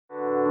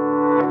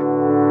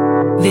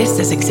This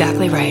is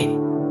exactly right.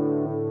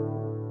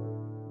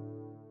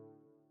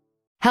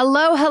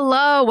 Hello,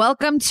 hello.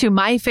 Welcome to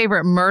My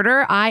Favorite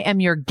Murder. I am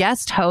your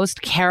guest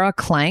host, Kara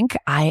Klenk.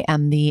 I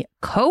am the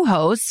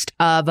co-host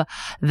of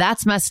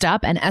That's Messed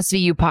Up, an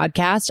SVU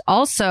podcast,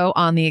 also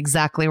on the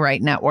Exactly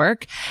Right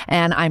network.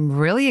 And I'm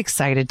really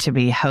excited to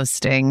be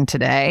hosting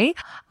today.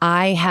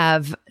 I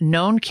have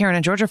known Karen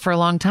and Georgia for a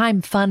long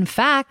time. Fun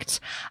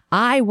fact,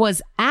 I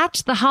was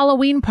at the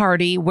Halloween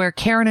party where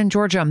Karen and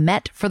Georgia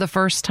met for the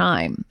first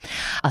time.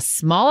 A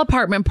small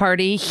apartment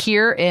party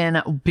here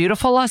in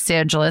beautiful Los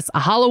Angeles, a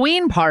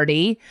Halloween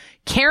party.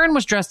 Karen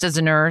was dressed as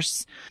a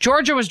nurse.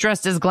 Georgia was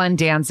dressed as Glenn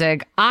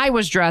Danzig. I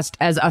was dressed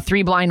as a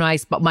 3 blind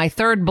mice, but my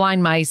third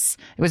blind mice,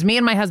 it was me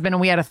and my husband,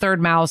 and we had a third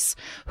mouse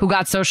who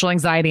got social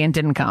anxiety and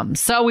didn't come.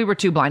 So we were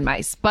 2 blind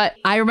mice. But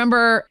I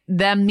remember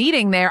them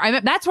meeting there.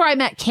 That's where I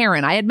met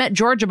Karen. I had met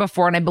Georgia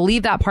before, and I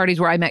believe that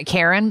party's where I met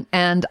Karen.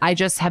 And I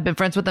just have been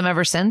friends with them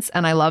ever since,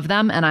 and I love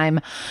them. And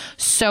I'm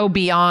so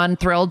beyond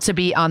thrilled to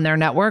be on their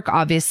network.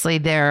 Obviously,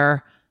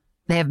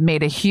 they have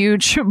made a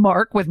huge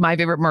mark with My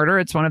Favorite Murder.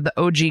 It's one of the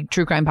OG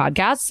true crime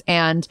podcasts.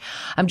 And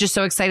I'm just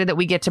so excited that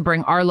we get to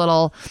bring our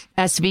little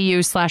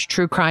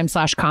SVU/true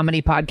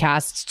crime/comedy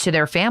podcast to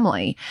their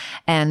family.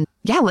 And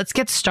yeah, let's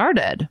get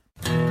started.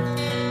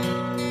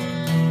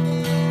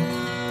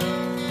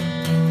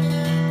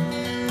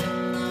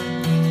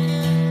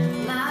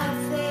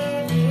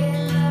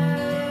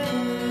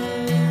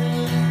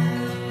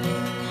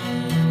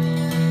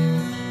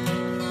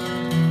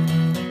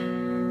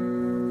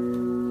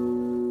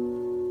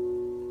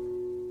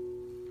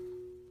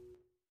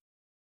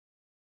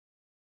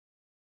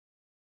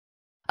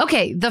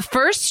 Okay, the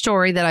first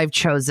story that I've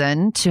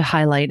chosen to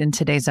highlight in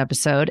today's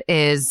episode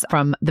is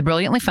from the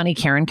brilliantly funny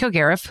Karen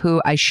Kilgariff,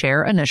 who I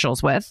share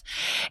initials with.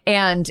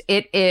 And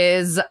it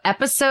is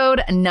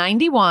episode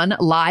 91,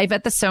 live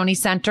at the Sony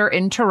Center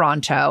in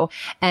Toronto.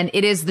 And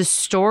it is the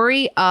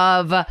story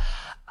of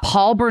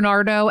Paul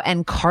Bernardo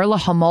and Carla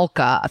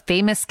Homolka, a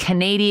famous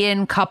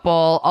Canadian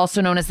couple,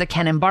 also known as the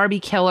Ken and Barbie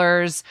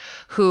killers,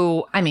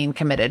 who,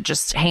 committed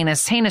just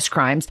heinous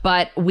crimes.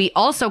 But we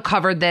also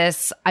covered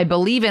this, I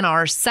believe, in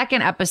our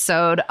second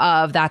episode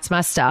of That's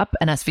Messed Up,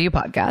 an SVU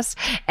podcast.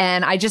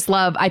 And I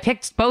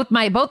picked both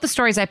the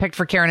stories I picked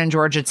for Karen and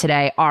Georgia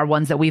today are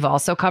ones that we've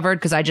also covered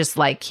because I just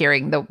like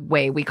hearing the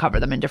way we cover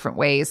them in different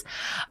ways.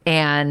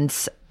 And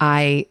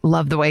I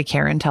love the way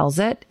Karen tells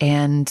it,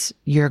 and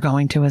you're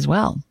going to as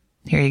well.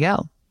 Here you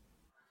go.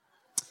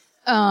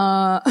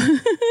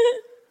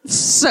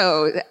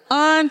 So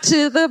on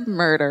to the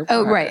murder part.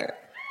 Oh, right.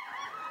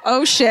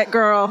 Oh shit,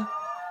 girl.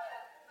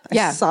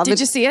 Yeah. Did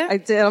you see it? I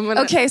did.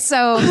 Okay,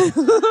 so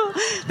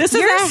this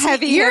is a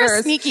heavy You're hitter.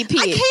 a sneaky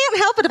Pete. I can't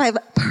help it if I have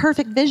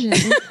perfect vision.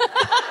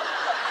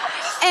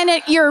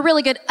 And you're a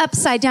really good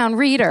upside down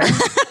reader.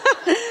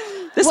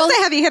 This is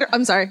a heavy hitter.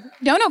 I'm sorry.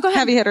 No, go ahead.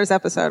 Heavy hitters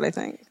episode, I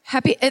think.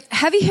 Heavy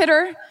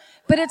hitter,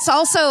 but it's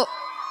also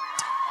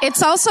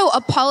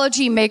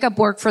apology makeup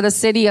work for the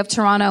city of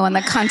Toronto and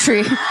the country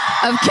of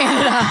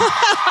Canada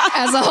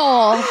as a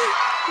whole.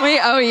 We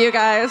owe you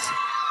guys.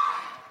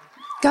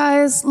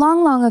 Guys,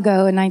 long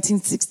ago in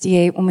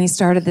 1968 when we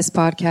started this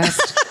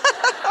podcast,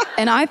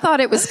 and I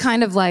thought it was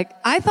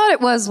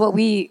what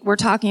we were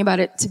talking about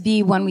it to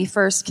be when we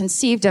first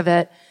conceived of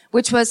it,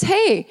 which was,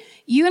 hey,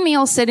 you and me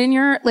will sit in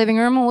your living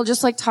room and we'll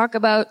just talk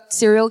about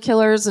serial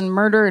killers and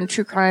murder and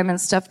true crime and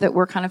stuff that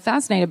we're kind of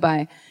fascinated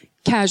by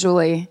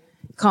casually.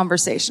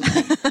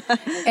 Conversationally.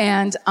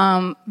 And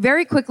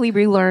very quickly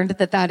we learned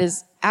that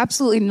is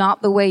absolutely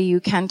not the way you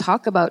can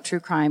talk about true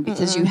crime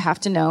because you have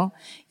to know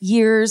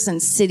years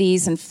and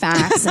cities and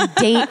facts and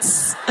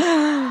dates.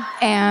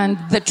 And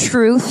the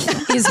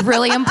truth is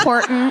really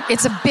important.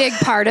 It's a big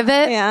part of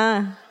it.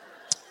 Yeah.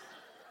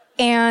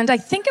 And I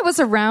think it was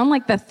around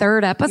the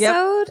 3rd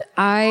episode.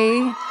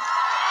 Yep.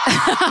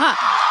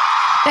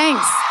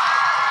 Thanks.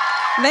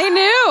 They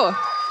knew.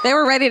 They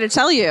were ready to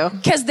tell you.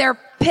 Because they're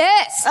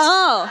pissed.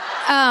 Oh.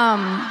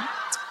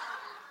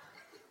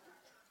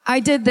 I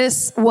did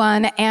this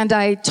one and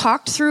I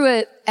talked through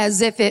it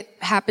as if it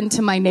happened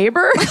to my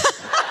neighbor.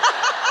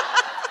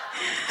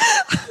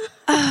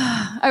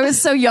 I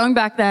was so young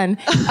back then.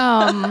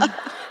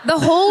 The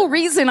whole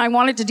reason I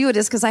wanted to do it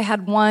is because I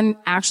had one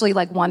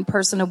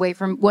person away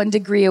from 1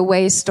 degree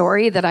away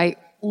story that I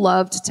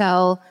love to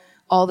tell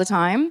all the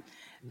time.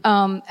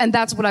 And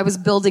that's what I was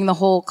building the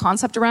whole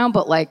concept around,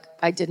 but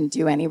I didn't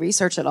do any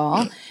research at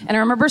all. And I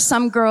remember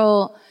some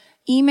girl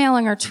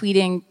emailing or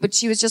tweeting, but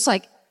she was just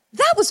like,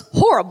 that was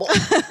horrible.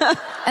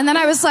 And then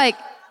I was like,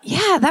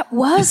 yeah, that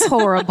was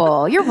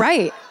horrible. You're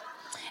right.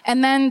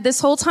 And then this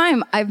whole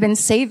time I've been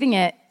saving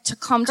it to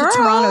come to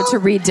Toronto to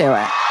redo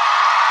it.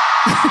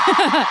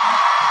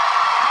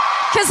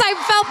 Because I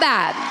felt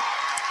bad.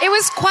 It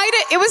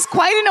was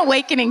quite an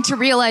awakening to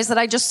realize that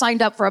I just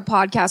signed up for a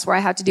podcast where I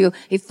had to do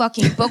a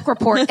fucking book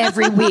report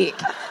every week.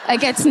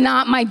 It's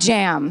not my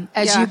jam,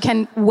 as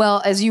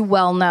you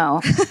well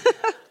know.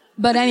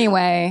 But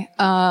anyway,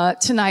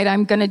 tonight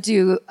I'm gonna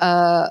do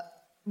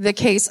the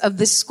case of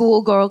the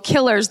schoolgirl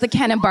killers, the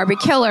Ken and Barbie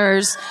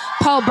killers,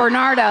 Paul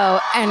Bernardo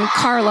and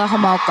Karla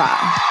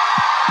Homolka.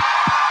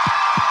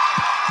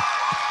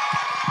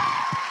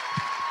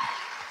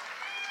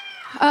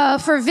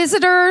 For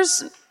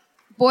visitors,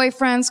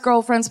 boyfriends,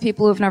 girlfriends,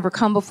 people who've never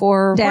come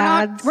before,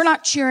 dads, we're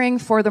not cheering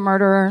for the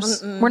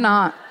murderers. We're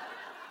not.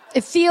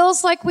 It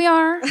feels like we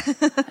are.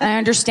 And I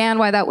understand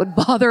why that would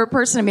bother a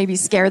person and maybe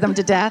scare them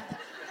to death.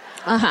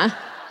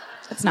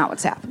 That's not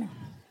what's happening.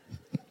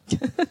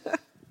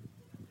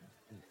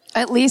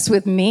 At least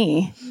with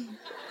me.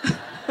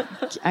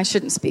 I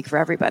shouldn't speak for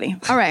everybody.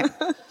 All right.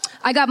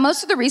 I got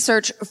most of the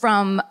research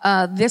from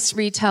this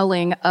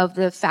retelling of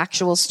the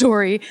factual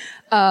story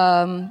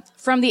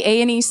from the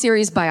A&E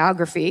series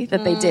biography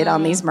that they did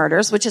on these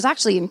murders, which is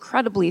actually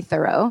incredibly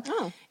thorough.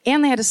 Oh.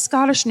 And they had a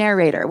Scottish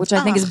narrator, which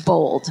I think is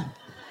bold.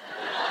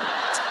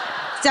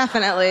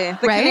 Definitely.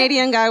 The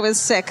Canadian guy was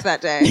sick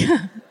that day.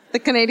 The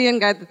Canadian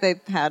guy that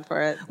they had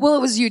for it. Well,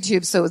 it was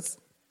YouTube, so it's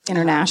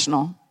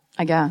international,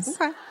 I guess.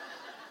 Okay.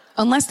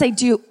 Unless they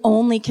do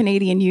only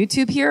Canadian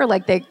YouTube here,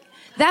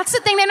 that's the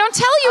thing they don't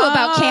tell you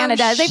about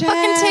Canada. They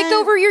fucking take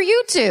over your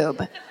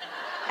YouTube.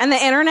 And the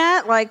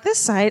internet, this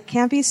site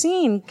can't be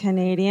seen,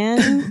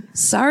 Canadian.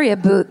 Sorry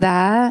about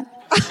that.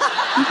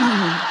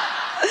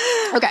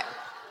 Okay.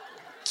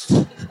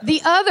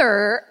 The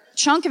other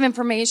chunk of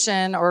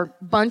information or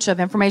bunch of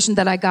information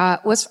that I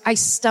got was I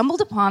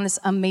stumbled upon this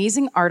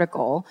amazing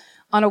article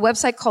on a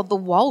website called The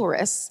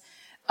Walrus.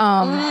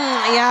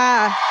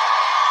 Yeah.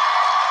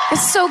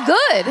 It's so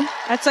good.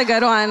 That's a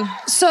good one.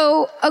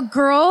 So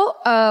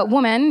a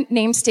woman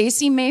named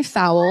Stacey May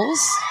Fowles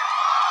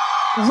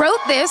wrote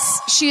this.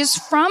 She is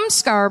from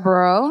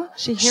Scarborough.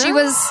 She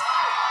was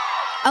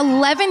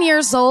 11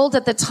 years old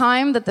at the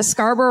time that the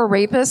Scarborough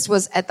rapist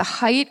was at the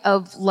height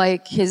of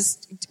his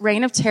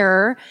reign of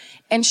terror.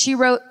 And she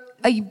wrote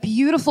a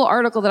beautiful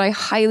article that I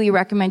highly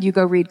recommend you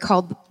go read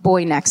called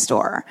Boy Next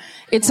Door.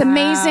 It's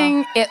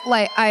amazing.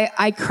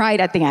 I cried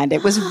at the end.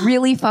 It was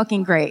really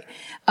fucking great.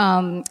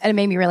 And it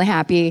made me really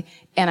happy.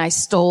 And I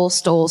stole.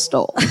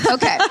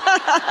 Okay.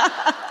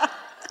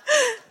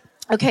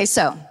 Okay,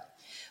 so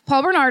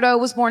Paul Bernardo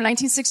was born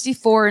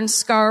 1964 in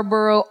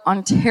Scarborough,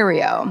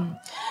 Ontario.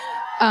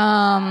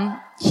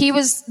 He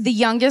was the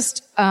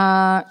youngest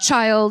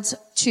child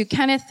to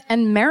Kenneth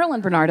and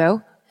Marilyn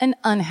Bernardo, an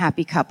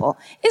unhappy couple.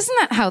 Isn't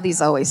that how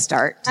these always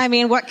start? I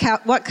mean, what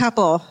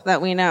couple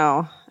that we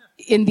know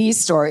in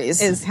these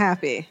stories is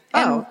happy?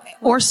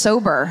 Or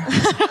sober.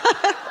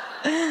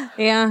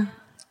 Yeah.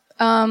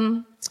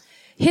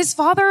 His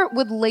father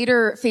would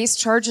later face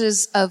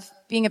charges of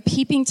being a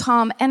peeping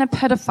Tom and a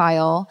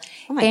pedophile.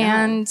 Oh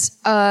my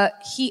God.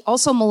 He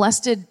also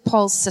molested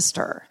Paul's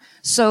sister.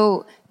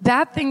 So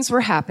bad things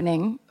were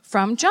happening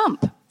from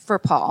jump for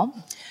Paul.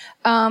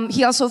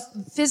 He also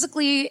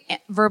physically,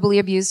 verbally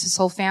abused his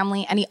whole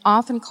family, and he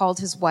often called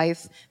his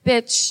wife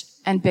bitch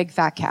and big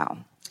fat cow.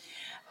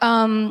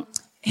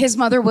 His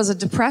mother was a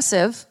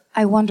depressive.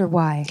 I wonder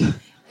why.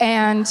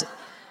 And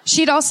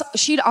she'd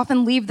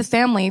often leave the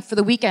family for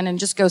the weekend and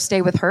just go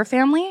stay with her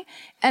family.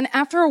 And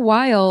after a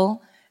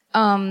while,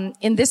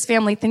 in this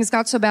family, things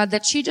got so bad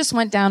that she just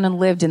went down and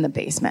lived in the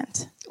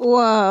basement.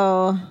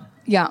 Whoa.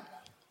 Yeah.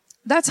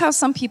 That's how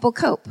some people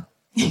cope.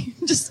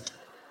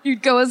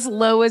 You'd go as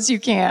low as you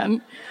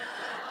can.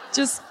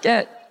 Just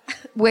get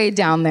way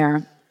down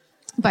there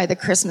by the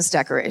Christmas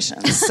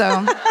decorations.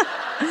 So,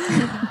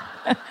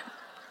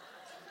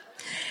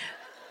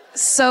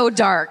 so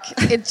dark.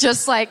 It's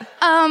just Mom,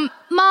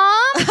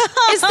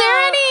 is there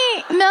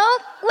any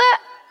milk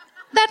left?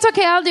 That's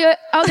okay. I'll do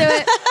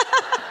it.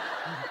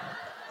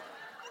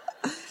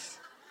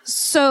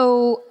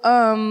 So,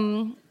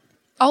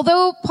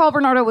 although Paul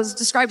Bernardo was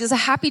described as a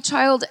happy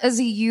child as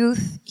a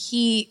youth,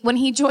 when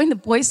he joined the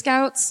Boy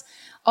Scouts,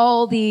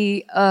 all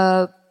the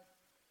the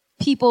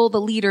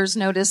leaders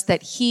noticed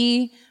that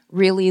he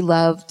really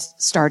loved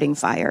starting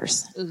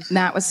fires. And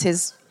that was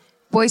his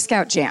Boy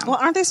Scout jam. Well,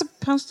 aren't they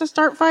supposed to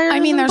start fires? I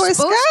mean, they're Boy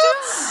supposed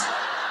Scouts? to.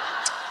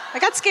 I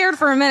got scared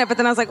for a minute, but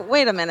then I was like,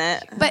 wait a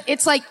minute. But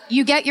it's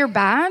you get your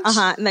badge,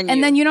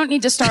 and then you don't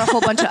need to start a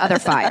whole bunch of other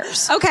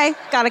fires. Okay,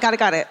 got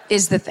it.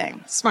 Is the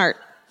thing. Smart.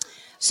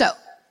 So,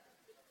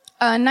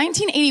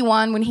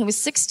 1981, when he was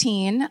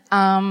 16,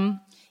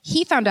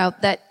 he found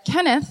out that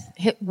Kenneth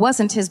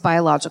wasn't his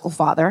biological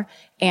father,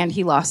 and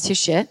he lost his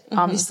shit,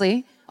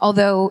 obviously.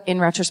 Although,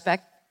 in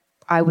retrospect,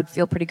 I would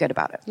feel pretty good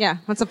about it. Yeah,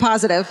 that's a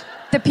positive.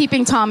 The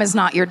peeping Tom is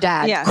not your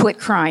dad. Yeah. Quit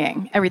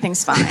crying.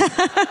 Everything's fine.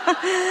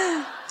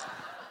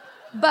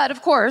 But,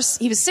 of course,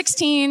 he was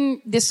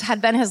 16. This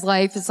had been his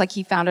life. It's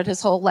he found out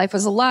his whole life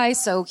was a lie.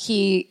 So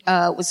he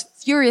was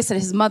furious at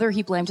his mother.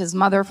 He blamed his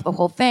mother for the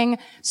whole thing,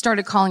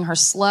 started calling her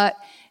slut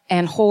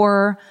and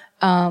whore,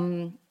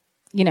 and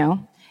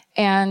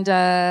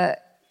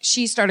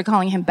she started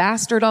calling him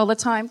bastard all the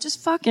time.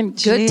 Just fucking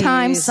good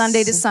times,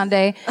 Sunday to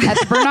Sunday at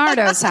the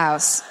Bernardo's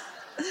house.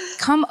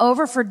 Come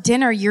over for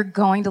dinner. You're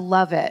going to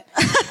love it.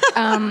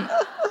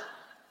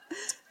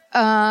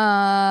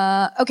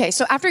 Okay,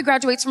 so after he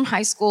graduates from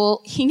high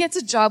school, he gets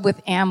a job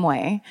with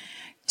Amway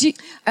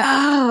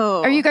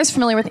Are you guys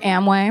familiar with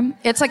Amway?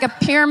 It's like a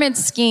pyramid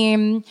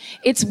scheme.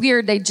 It's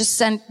weird.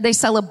 They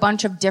sell a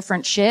bunch of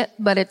different shit,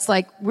 but it's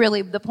like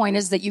really the point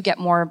is that you get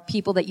more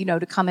people that you know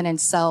to come in and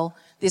sell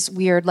this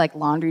weird like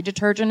laundry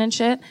detergent and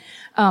shit.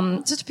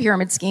 It's just a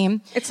pyramid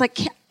scheme. It's like,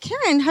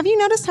 Karen, have you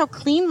noticed how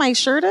clean my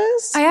shirt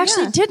is? I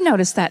actually did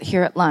notice that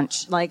here at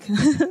lunch. Like,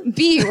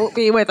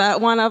 be with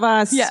one of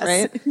us, yes,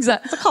 right?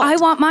 Exactly. I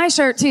want my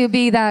shirt to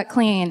be that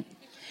clean.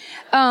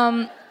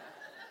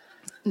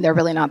 They're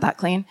really not that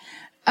clean.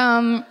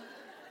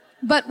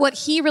 But what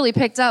he really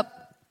picked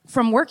up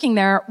from working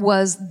there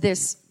was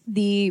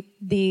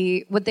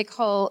the what they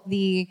call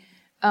the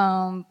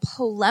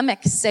polemic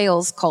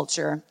sales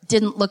culture.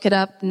 Didn't look it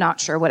up, not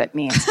sure what it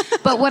means.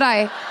 But what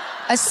I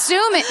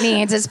assume it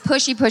means is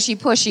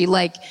pushy.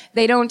 Like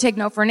they don't take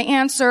no for an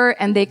answer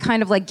and they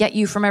kind of like get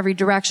you from every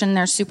direction.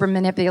 They're super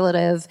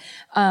manipulative.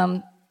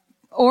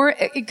 Or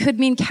it could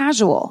mean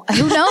casual.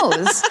 Who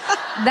knows?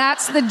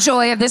 That's the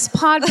joy of this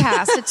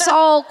podcast. It's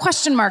all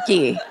question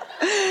marky.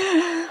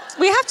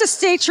 We have to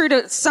stay true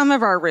to some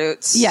of our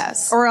roots.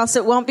 Yes. Or else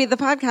it won't be the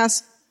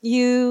podcast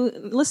you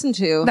listen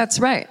to. That's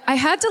right. I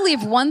had to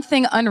leave one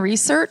thing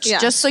unresearched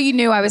just so you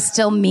knew I was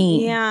still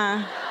me.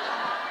 Yeah.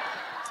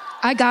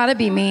 I gotta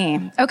be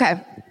me.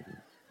 Okay.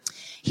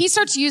 He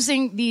starts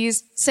using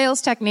these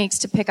sales techniques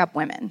to pick up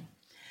women.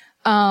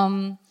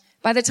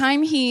 By the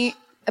time he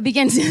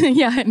begins,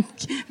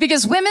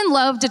 because women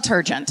love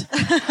detergent.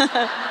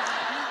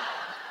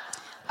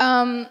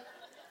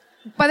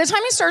 By the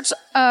time he starts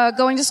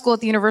going to school at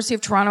the University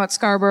of Toronto at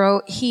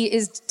Scarborough, he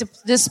is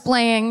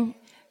displaying,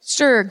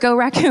 sure, go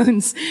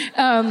Raccoons.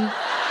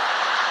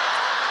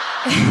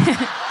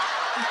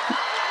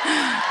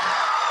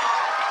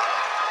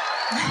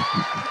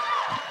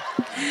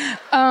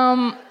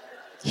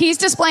 He's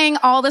displaying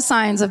all the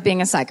signs of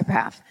being a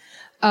psychopath.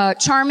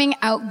 Charming,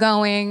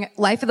 outgoing,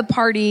 life of the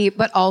party,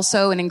 but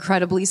also an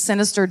incredibly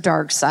sinister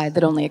dark side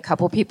that only a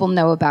couple people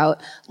know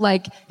about.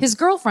 Like his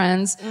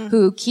girlfriends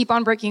who keep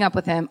on breaking up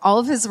with him. All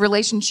of his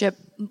relationship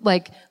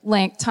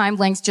time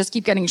lengths just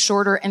keep getting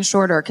shorter and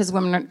shorter because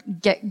women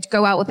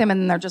go out with him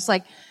and then they're just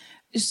like,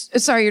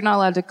 sorry, you're not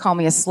allowed to call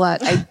me a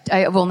slut. I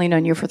have only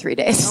known you for 3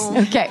 days.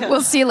 Okay,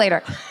 we'll see you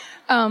later.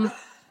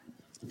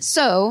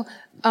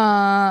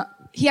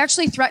 He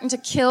actually threatened to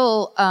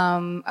kill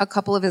a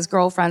couple of his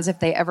girlfriends if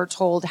they ever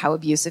told how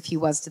abusive he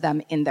was to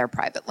them in their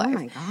private life. Oh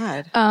my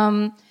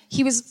God.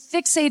 He was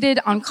fixated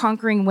on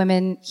conquering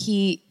women.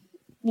 He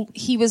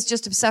was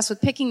just obsessed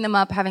with picking them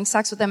up, having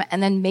sex with them,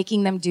 and then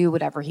making them do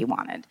whatever he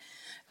wanted.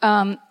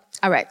 All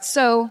right,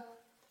 so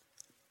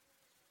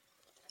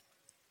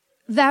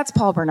that's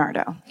Paul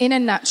Bernardo in a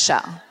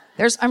nutshell.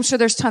 I'm sure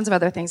there's tons of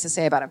other things to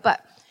say about it,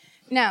 but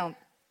now,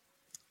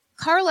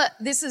 Carla,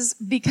 this is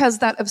because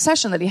that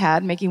obsession that he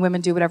had, making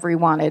women do whatever he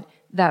wanted,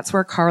 that's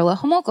where Carla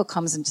Homolka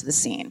comes into the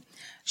scene.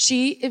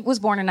 She was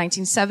born in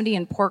 1970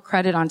 in Port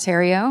Credit,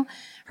 Ontario.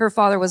 Her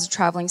father was a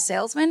traveling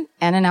salesman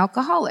and an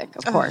alcoholic,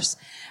 of course.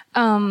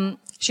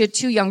 She had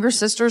 2 younger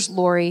sisters,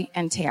 Lori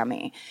and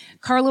Tammy.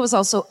 Carla was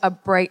also a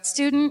bright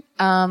student.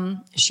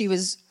 Their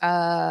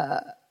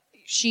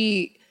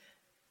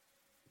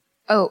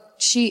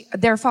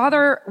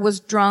father was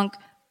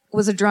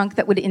a drunk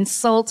that would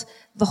insult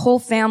the whole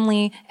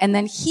family, and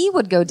then he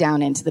would go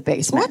down into the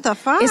basement. What the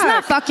fuck? Isn't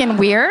that fucking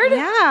weird?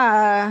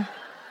 Yeah.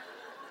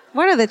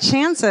 What are the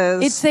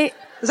chances? Is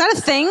that a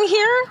thing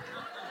here?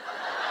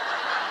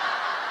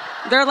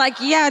 They're like,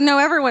 yeah, no,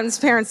 everyone's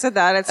parents said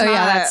that. It's not.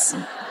 Yeah,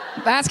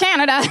 that's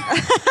Canada.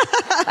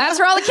 That's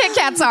where all the Kit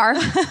Kats are.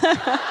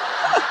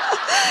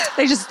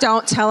 They just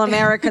don't tell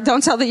America,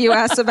 don't tell the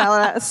U.S.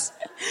 about us.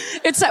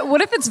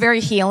 What if it's very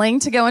healing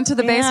to go into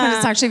the basement?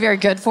 It's actually very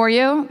good for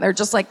you. They're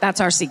just like,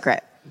 that's our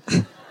secret.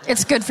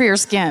 It's good for your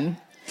skin.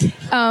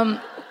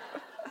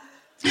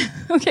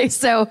 Okay,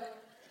 so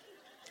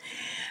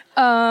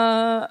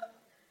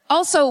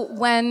also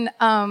when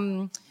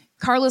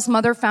Carla's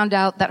mother found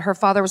out that her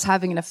father was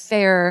having an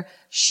affair,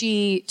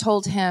 she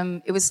told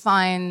him it was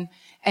fine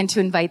and to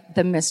invite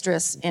the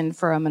mistress in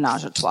for a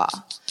menage a trois.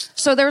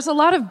 So there's a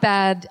lot of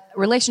bad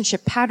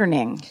relationship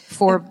patterning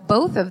for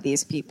both of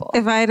these people.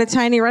 If I had a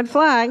tiny red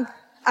flag,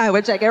 I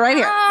would check it right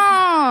here.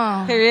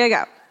 Oh. Here you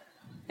go.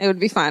 It would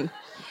be fun.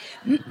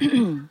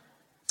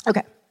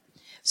 Okay.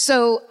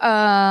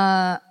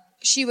 So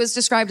she was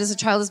described as a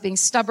child as being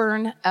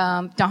stubborn,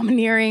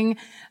 domineering.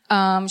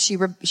 She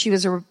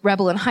was a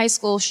rebel in high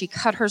school. She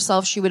cut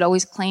herself. She would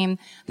always claim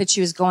that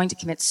she was going to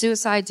commit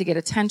suicide to get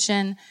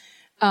attention.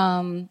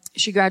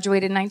 She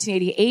graduated in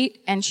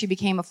 1988 and she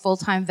became a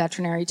full-time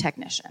veterinary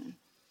technician.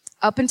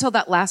 Up until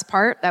that last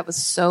part, that was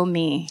so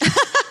me.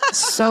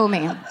 So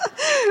me.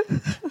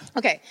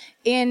 Okay.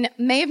 In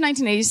May of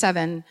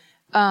 1987,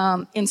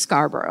 in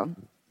Scarborough,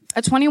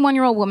 a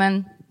 21-year-old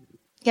woman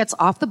gets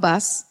off the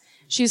bus.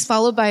 She's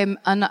followed by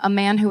a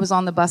man who was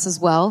on the bus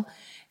as well.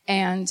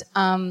 And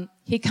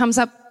he comes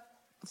up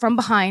from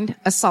behind,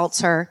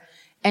 assaults her,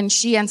 and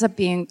she ends up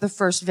being the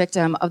first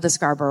victim of the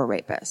Scarborough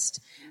rapist.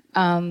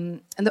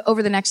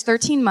 Over the next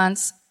 13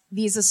 months,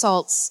 these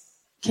assaults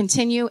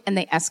continue and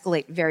they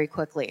escalate very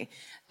quickly.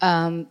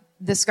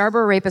 The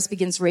Scarborough rapist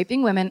begins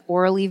raping women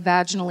orally,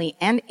 vaginally,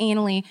 and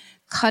anally,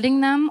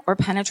 cutting them or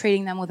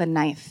penetrating them with a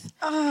knife.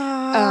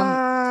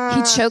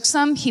 He chokes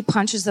them. He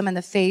punches them in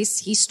the face.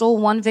 He stole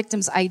one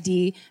victim's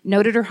ID,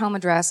 noted her home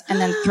address, and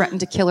then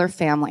threatened to kill her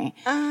family.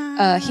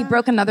 He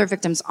broke another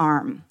victim's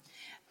arm.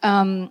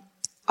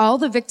 All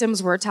the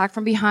victims were attacked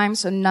from behind,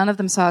 so none of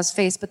them saw his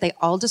face, but they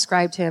all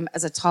described him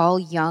as a tall,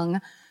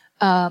 young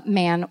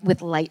man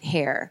with light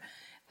hair.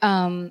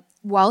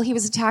 While he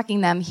was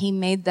attacking them, he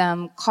made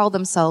them call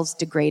themselves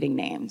degrading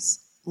names,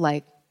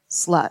 like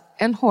slut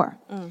and whore.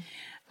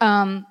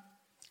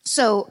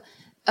 So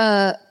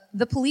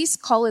the police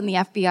call in the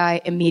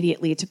FBI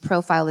immediately to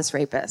profile this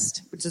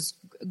rapist, which is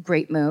a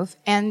great move.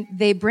 And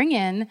they bring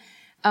in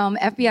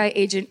FBI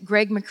agent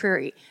Greg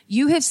McCreary.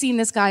 You have seen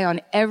this guy on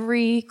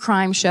every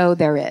crime show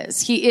there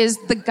is. He is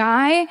the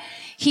guy,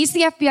 he's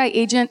the FBI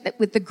agent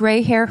with the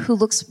gray hair who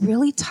looks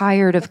really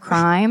tired of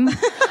crime.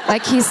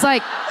 Like he's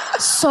like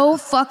so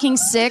fucking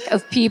sick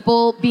of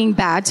people being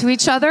bad to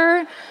each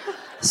other.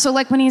 So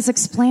like when he's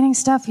explaining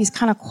stuff, he's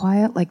kind of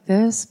quiet like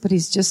this, but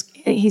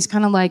he's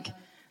kind of like,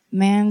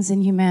 man's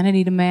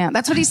inhumanity to man.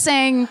 That's what he's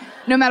saying.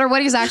 No matter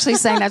what he's actually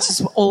saying, that's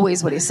just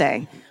always what he's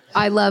saying.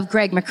 I love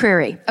Greg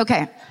McCreary.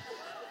 Okay.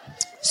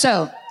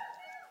 So,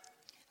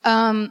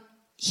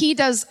 he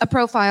does a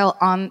profile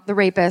on the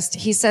rapist.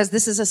 He says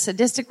this is a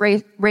sadistic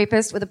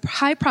rapist with a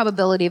high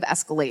probability of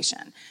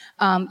escalation.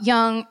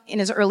 Young, in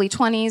his early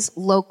 20s,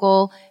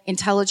 local,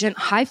 intelligent,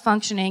 high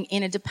functioning,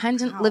 in a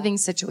dependent living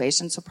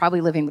situation, so probably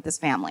living with his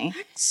family.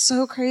 That's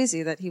so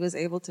crazy that he was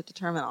able to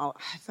determine all.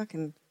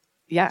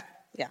 Yeah.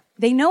 Yeah.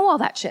 They know all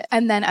that shit.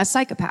 And then a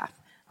psychopath,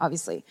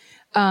 obviously.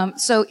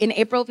 So in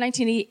April of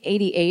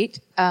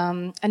 1988,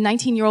 a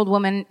 19-year-old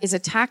woman is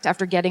attacked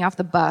after getting off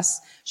the bus.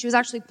 She was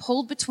actually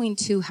pulled between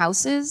two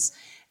houses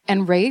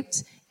and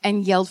raped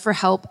and yelled for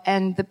help,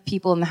 and the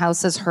people in the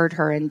houses heard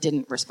her and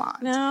didn't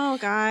respond. No,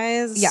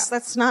 guys. Yeah.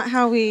 That's not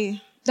how we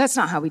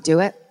do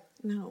it.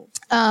 No.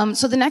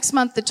 So the next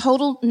month, the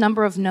total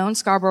number of known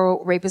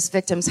Scarborough rapist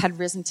victims had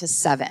risen to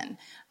 7.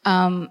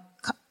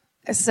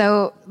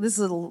 So this is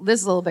a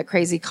little bit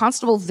crazy.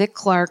 Constable Vic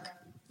Clark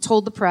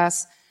told the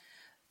press,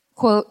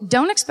 quote,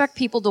 "Don't expect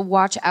people to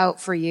watch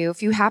out for you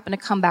if you happen to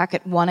come back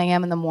at 1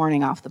 a.m. in the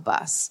morning off the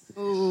bus."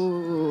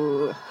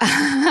 Ooh.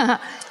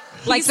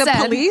 Like the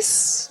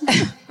police?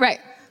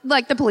 Right.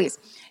 Like the police.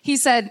 He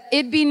said,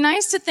 "It'd be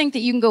nice to think that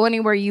you can go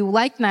anywhere you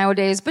like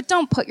nowadays, but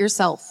don't put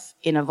yourself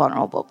in a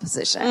vulnerable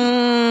position."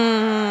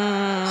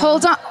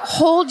 Hold on.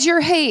 Hold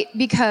your hate,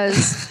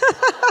 because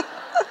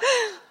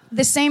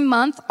the same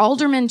month,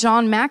 Alderman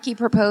John Mackey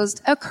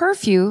proposed a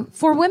curfew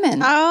for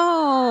women.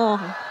 Oh.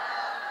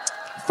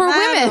 For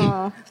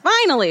women.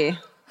 Finally.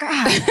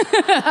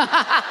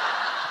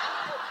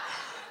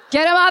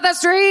 Get them off the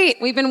street.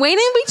 We've been waiting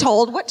to be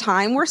told what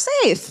time we're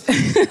safe.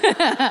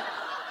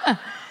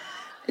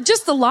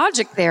 Just the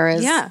logic there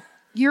is, yeah.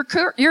 You're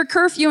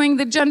curfewing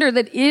the gender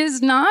that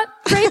is not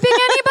raping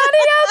anybody,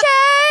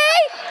 okay?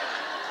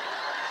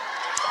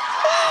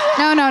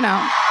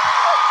 No.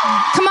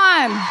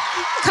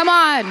 Come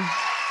on.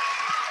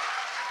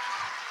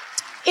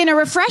 In a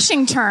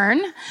refreshing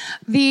turn,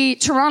 the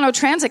Toronto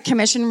Transit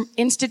Commission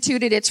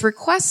instituted its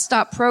Request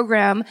Stop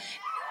program,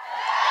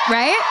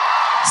 right?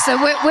 So,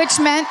 which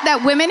meant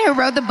that women who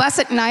rode the bus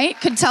at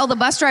night could tell the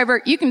bus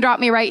driver, "You can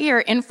drop me right here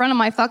in front of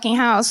my fucking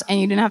house,"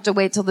 and you didn't have to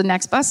wait till the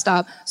next bus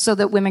stop, so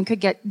that women could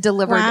get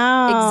delivered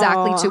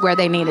exactly to where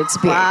they needed to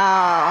be.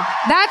 Wow.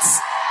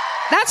 That's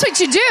what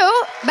you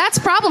do. That's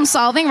problem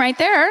solving right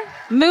there.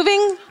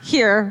 Moving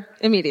here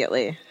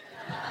immediately.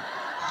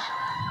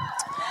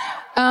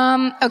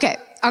 Okay.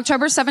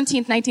 October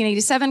 17th,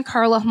 1987,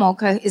 Carla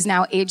Homolka is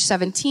now age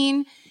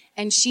 17,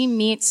 and she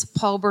meets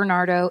Paul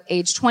Bernardo,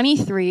 age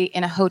 23,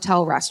 in a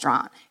hotel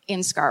restaurant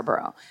in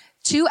Scarborough.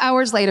 2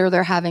 hours later,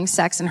 they're having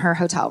sex in her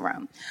hotel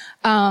room.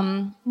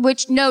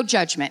 Which, no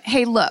judgment.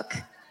 Hey, look.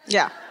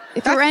 Yeah.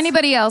 If it were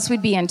anybody else,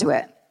 we'd be into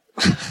it.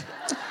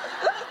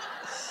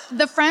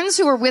 The friends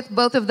who were with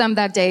both of them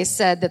that day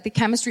said that the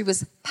chemistry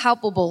was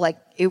palpable, like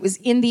it was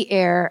in the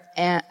air,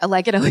 and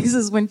like it always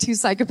is when two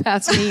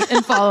psychopaths meet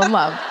and fall in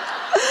love.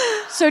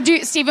 So,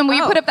 Stephen, will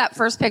you put up that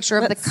first picture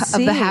of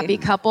the happy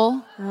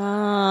couple?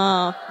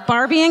 Oh,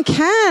 Barbie and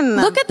Ken.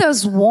 Look at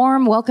those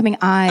warm, welcoming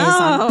eyes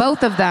on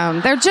both of them.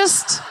 They're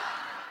just...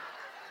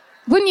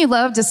 Wouldn't you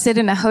love to sit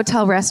in a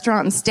hotel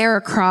restaurant and stare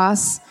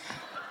across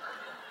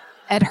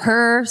at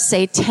her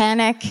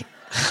satanic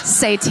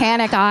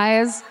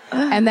eyes,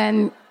 and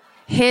then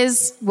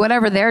his,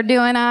 whatever they're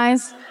doing,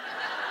 eyes?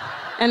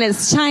 And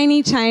his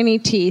tiny, tiny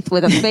teeth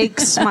with a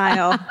fake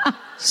smile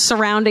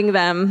surrounding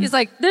them. He's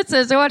like, "This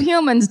is what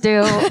humans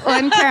do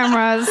when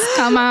cameras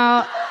come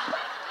out.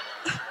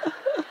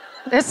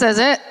 This is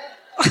it.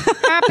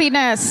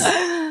 Happiness."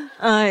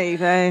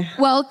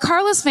 Well,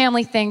 Carla's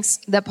family thinks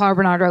that Paul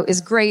Bernardo is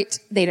great.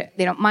 They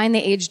don't mind the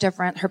age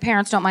difference. Her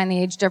parents don't mind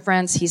the age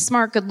difference. He's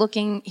smart, good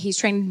looking. He's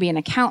trained to be an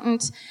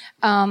accountant.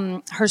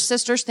 Her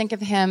sisters think of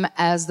him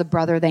as the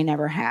brother they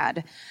never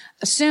had.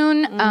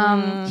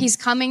 Soon, he's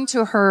coming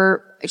to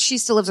her. She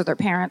still lives with her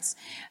parents.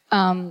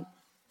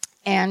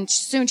 And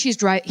soon he's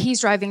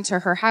driving to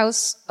her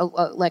house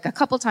like a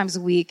couple times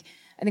a week.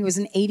 I think it was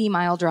an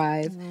 80-mile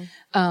drive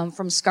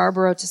from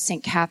Scarborough to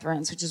St.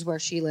 Catharines, which is where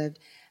she lived.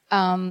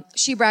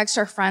 She brags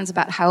to her friends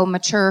about how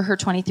mature her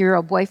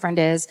 23-year-old boyfriend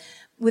is.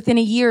 Within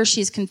a year,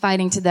 she's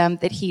confiding to them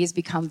that he has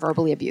become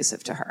verbally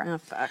abusive to her. Oh,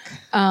 fuck.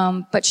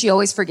 But she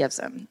always forgives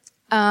him.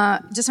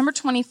 December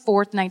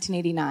 24th,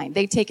 1989,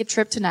 they take a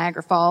trip to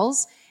Niagara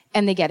Falls,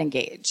 and they get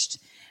engaged.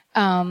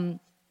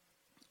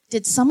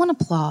 Did someone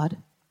applaud?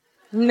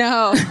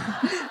 No.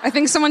 I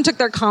think someone took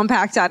their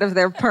compact out of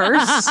their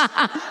purse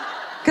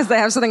because they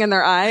have something in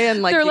their eye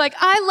and they're like,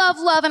 I love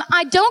love and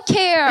I don't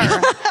care.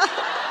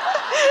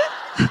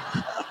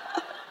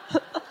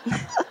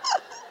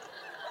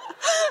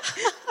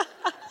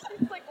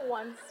 It's like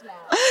one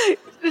snap.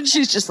 And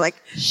she's just like,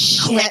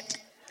 shit.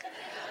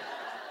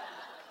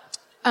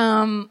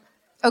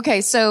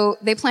 Okay, so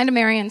they plan to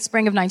marry in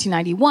spring of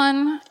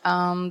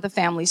 1991. The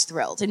family's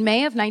thrilled. In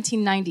May of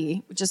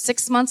 1990, which is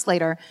 6 months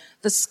later,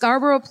 the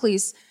Scarborough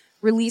police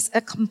release a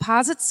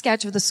composite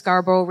sketch of the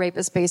Scarborough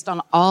rapist based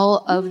on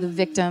all of the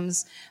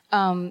victims,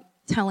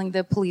 telling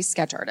the police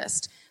sketch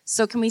artist.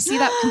 So can we see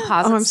that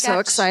composite Oh, I'm sketch? so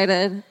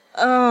excited.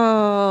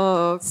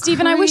 Oh,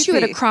 Stephen, I wish you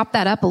would have cropped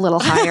that up a little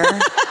higher.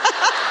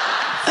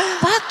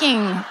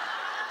 Fucking.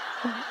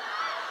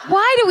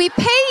 Why do we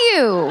pay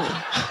you?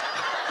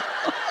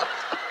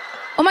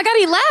 Oh my God,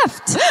 he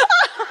left.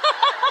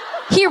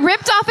 He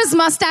ripped off his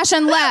mustache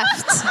and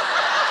left.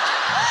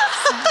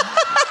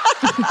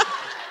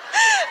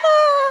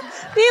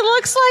 He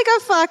looks like a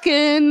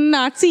fucking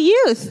Nazi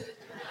youth.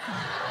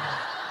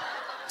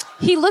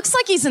 He looks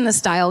like he's in the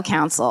Style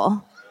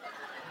Council.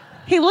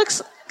 He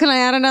looks, can I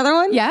add another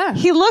one? Yeah.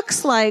 He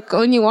looks like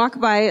when you walk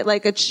by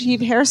like a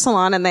cheap hair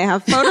salon and they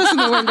have photos in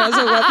the windows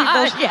of what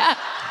people. Yeah.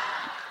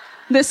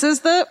 This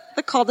is the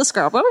called the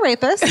Scarborough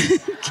rapist.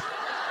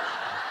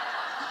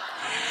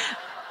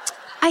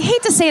 I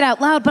hate to say it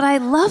out loud, but I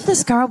love the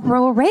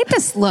Scarborough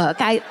rapist look.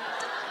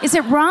 Is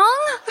it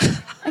wrong?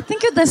 I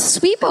think the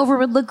sweep over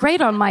would look great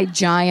on my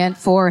giant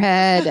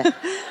forehead.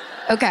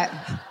 Okay.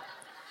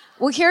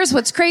 Well, here's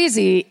what's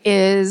crazy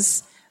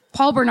is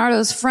Paul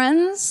Bernardo's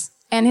friends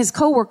and his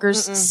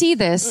coworkers see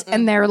this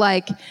and they're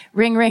like,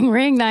 ring, ring,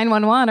 ring,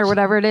 911 or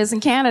whatever it is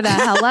in Canada.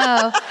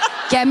 Hello.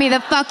 Get me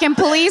the fucking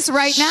police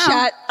right now.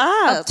 Shut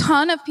up. A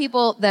ton of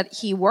people that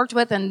he worked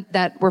with and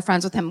that were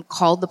friends with him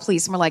called the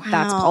police and were like,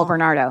 that's Paul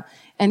Bernardo.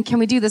 And can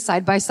we do the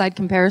side-by-side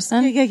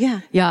comparison?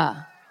 Yeah.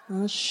 Yeah.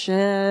 Oh,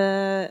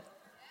 shit.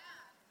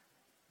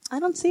 I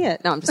don't see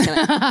it. No, I'm just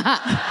kidding.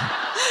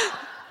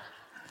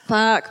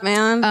 Fuck,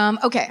 man.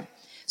 Okay.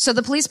 So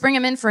the police bring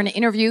him in for an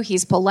interview.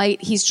 He's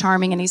polite, he's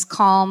charming, and he's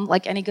calm,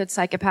 like any good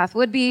psychopath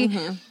would be.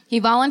 Mm-hmm. He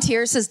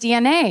volunteers his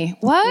DNA.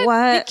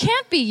 What? It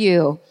can't be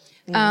you.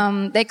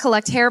 They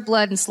collect hair,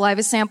 blood, and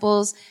saliva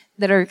samples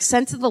that are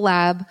sent to the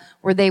lab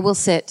where they will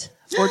sit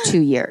for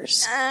 2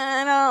 years.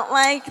 I don't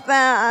like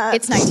that.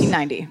 It's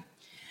 1990.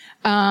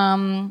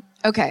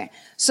 Okay.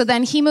 So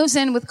then he moves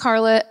in with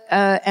Carla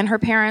and her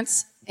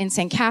parents in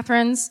St.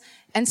 Catharines,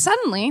 and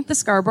suddenly the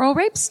Scarborough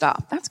rape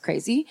stopped. That's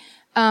crazy.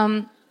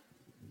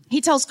 He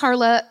tells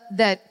Carla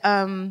that,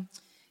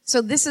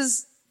 so this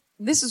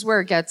is where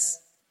it gets,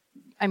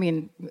 I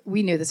mean,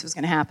 we knew this was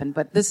going to happen,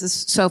 but this is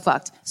so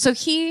fucked. So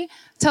he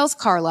tells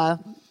Carla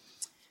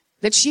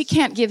that she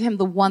can't give him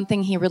the one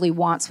thing he really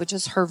wants, which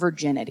is her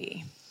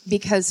virginity,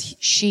 because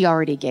she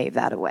already gave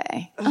that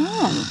away.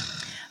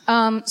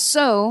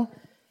 So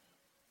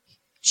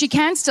she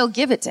can still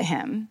give it to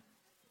him,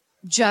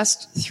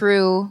 just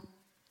through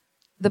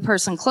the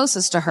person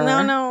closest to her.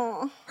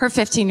 No. Her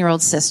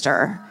 15-year-old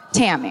sister,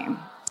 Tammy.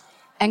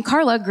 And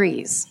Carla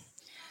agrees.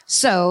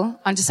 So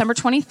on December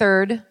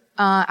 23rd,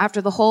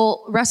 after the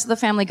whole rest of the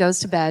family goes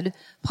to bed,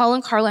 Paul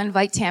and Carla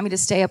invite Tammy to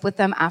stay up with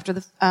them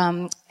after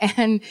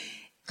and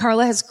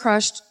Carla has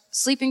crushed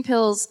sleeping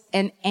pills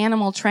and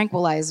animal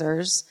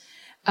tranquilizers,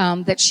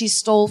 that she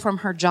stole from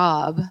her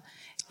job.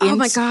 Oh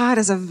my God,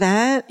 as a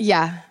vet?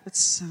 Yeah. It's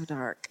so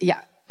dark.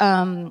 Yeah.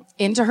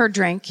 Into her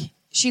drink.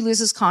 She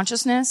loses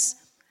consciousness.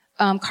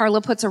 Carla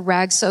puts a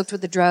rag soaked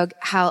with the drug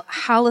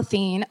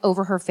halothane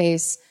over her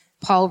face.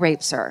 Paul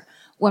rapes her.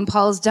 When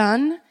Paul is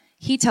done,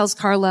 he tells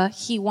Carla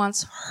he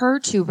wants her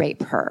to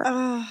rape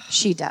her.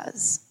 She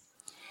does.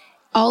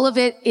 All of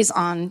it is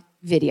on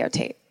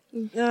videotape.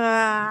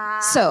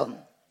 So,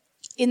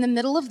 in the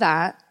middle of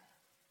that,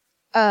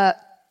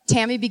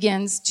 Tammy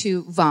begins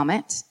to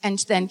vomit and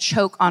then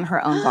choke on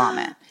her own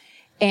vomit.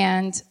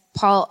 And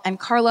Paul and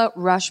Carla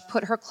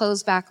put her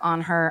clothes back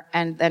on her,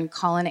 and then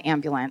call an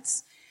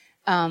ambulance.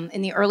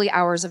 In the early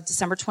hours of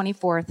December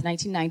 24th,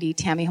 1990,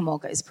 Tammy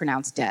Homolka is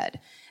pronounced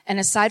dead. And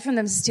aside from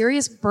the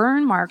mysterious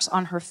burn marks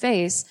on her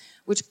face,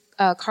 which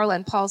Carla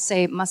and Paul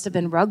say must have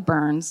been rug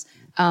burns,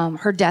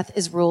 her death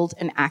is ruled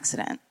an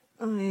accident.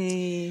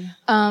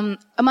 A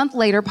month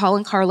later, Paul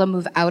and Carla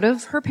move out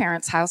of her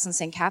parents' house in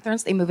St.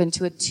 Catharines. They move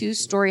into a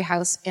 2-story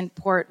house in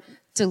Port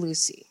de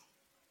Lucie.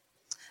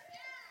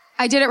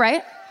 I did it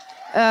right?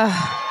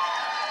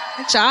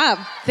 Good job.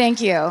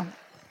 Thank you.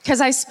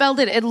 Because I spelled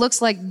it, it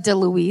looks like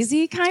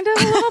DeLuise kind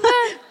of a little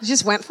bit. You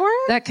just went for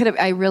it? That could have,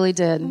 I really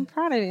did. I'm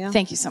proud of you.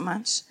 Thank you so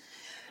much.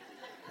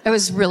 It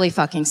was really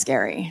fucking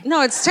scary.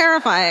 No, it's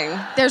terrifying.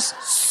 There's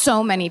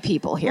so many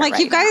people here. Like,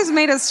 right you guys now.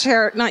 made us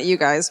scared, not you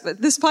guys,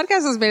 but this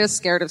podcast has made us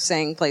scared of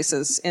saying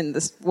places in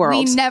this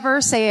world. We never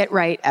say it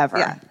right ever.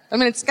 Yeah. I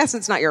mean, I guess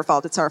it's not your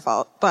fault, it's our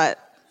fault, but.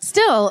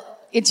 Still,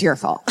 it's your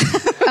fault.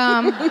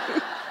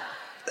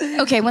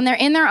 Okay, when they're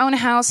in their own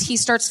house, he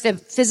starts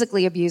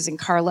physically abusing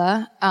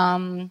Carla.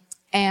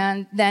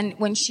 And then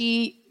when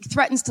she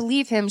threatens to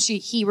leave him,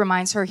 he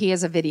reminds her he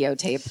has a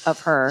videotape of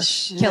her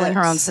killing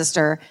her own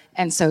sister,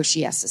 and so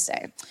she has to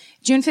stay.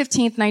 June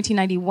 15th,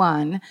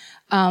 1991,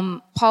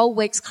 Paul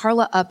wakes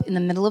Carla up in the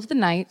middle of the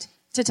night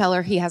to tell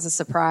her he has a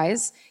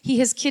surprise. He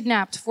has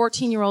kidnapped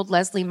 14-year-old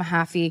Leslie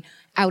Mahaffey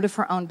out of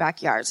her own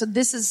backyard. So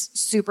this is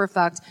super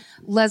fucked.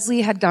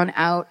 Leslie had gone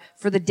out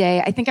for the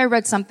day. I think I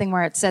read something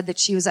where it said that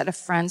she was at a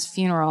friend's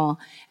funeral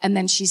and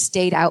then she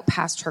stayed out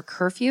past her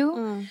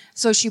curfew.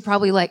 So she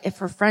probably, like, if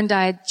her friend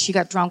died, she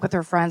got drunk with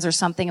her friends or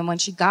something. And when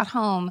she got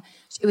home,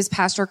 it was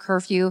past her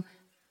curfew.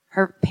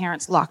 Her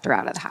parents locked her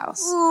out of the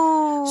house.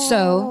 Oh.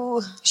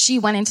 So she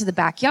went into the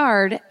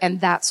backyard,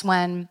 and that's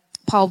when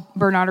Paul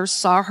Bernardo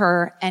saw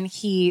her, and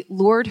he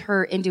lured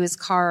her into his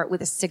car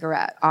with a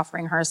cigarette,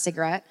 offering her a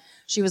cigarette.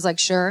 She was like,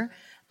 sure.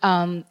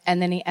 And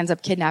then he ends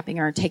up kidnapping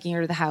her and taking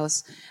her to the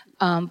house.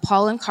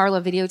 Paul and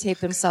Carla videotape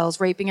themselves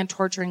raping and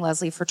torturing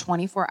Leslie for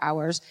 24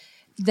 hours.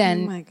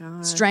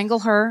 Then strangle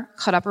her,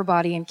 cut up her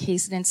body,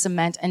 encase it in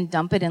cement, and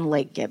dump it in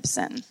Lake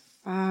Gibson.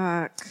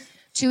 Fuck.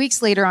 2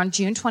 weeks later, on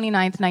June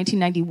 29th,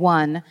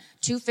 1991,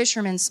 two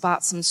fishermen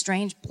spot some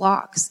strange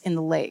blocks in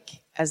the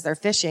lake as they're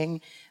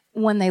fishing.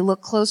 When they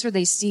look closer,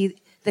 they see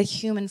the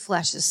human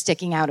flesh is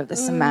sticking out of the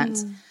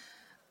cement.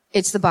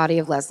 It's the body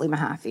of Leslie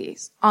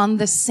Mahaffey. On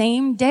the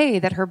same day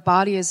that her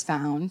body is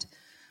found,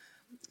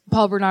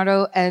 Paul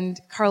Bernardo and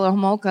Carla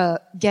Homolka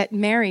get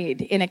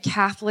married in a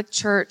Catholic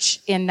church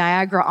in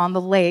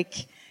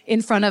Niagara-on-the-Lake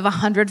in front of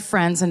 100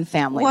 friends and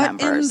family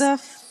members. What in the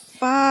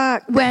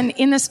fuck? When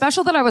in the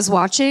special that I was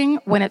watching,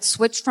 when it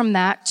switched from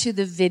that to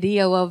the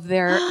video of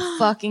their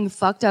fucking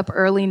fucked up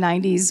early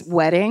 90s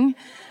wedding,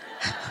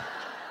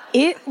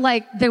 it,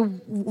 like,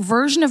 the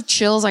version of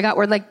chills I got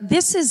were like,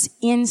 this is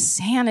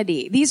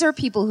insanity. These are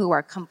people who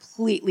are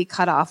completely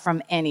cut off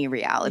from any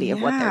reality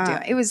of what they're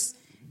doing. It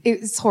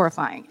was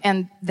horrifying.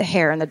 And the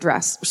hair and the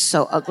dress were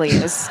so ugly.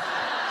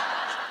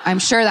 I'm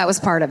sure that was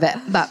part of it,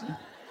 but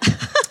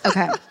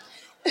okay.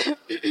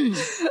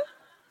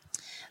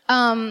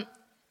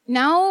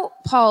 Now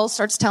Paul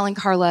starts telling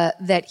Carla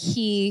that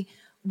he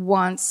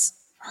wants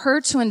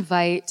her to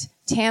invite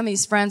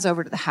Tammy's friends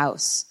over to the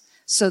house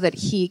so that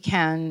he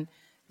can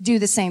do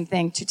the same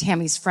thing to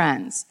Tammy's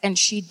friends. And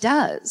she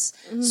does.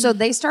 So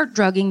they start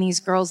drugging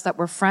these girls that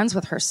were friends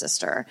with her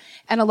sister.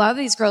 And a lot of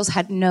these girls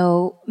had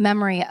no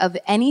memory of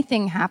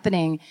anything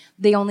happening.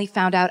 They only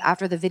found out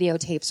after the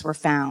videotapes were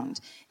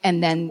found.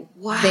 And then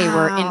they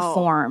were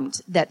informed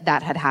that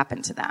that had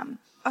happened to them.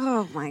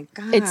 Oh my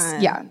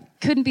God.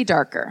 Couldn't be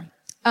darker.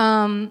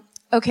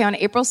 Okay, on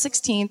April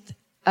 16th,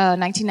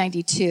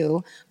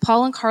 1992,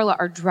 Paul and Carla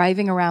are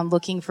driving around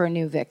looking for a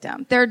new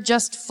victim. They're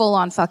just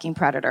full-on fucking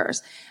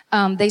predators.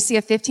 They see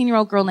a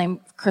 15-year-old girl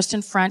named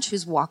Kristen French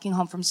who's walking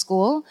home from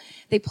school.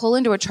 They pull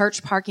into a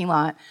church parking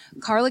lot.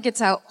 Carla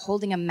gets out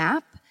holding a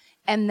map,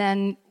 and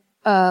then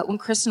when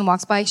Kristen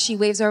walks by, she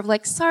waves over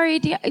like,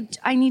 sorry,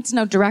 I need to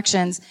know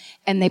directions,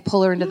 and they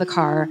pull her into the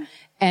car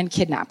and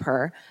kidnap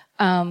her.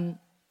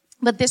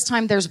 But this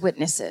time there's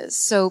witnesses.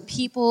 So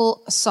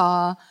people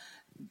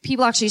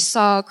actually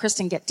saw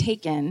Kristen get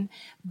taken,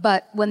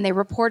 but when they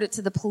report it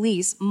to the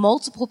police,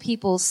 multiple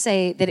people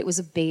say that it was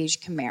a beige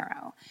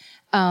Camaro.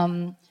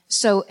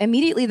 So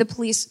immediately the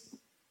police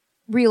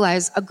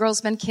realize a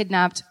girl's been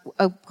kidnapped,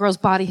 a girl's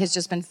body has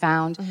just been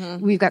found,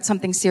 we've got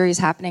something serious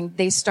happening.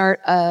 They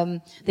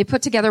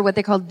put together what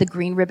they called the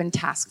Green Ribbon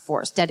Task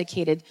Force,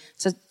 dedicated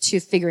to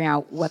figuring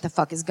out what the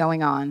fuck is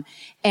going on.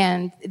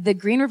 And the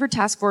Green River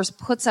Task Force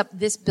puts up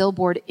this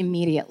billboard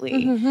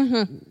immediately.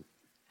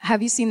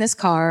 Have you seen this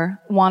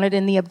car? Wanted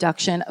in the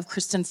abduction of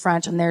Kristen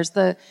French. And there's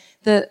the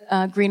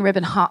Green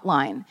Ribbon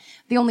hotline.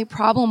 The only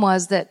problem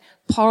was that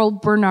Paul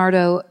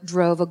Bernardo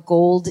drove a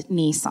gold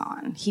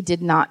Nissan. He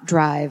did not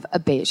drive a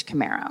beige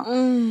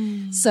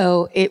Camaro.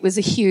 So it was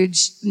a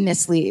huge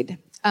mislead.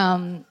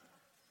 April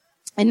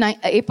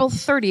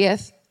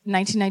 30th,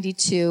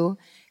 1992,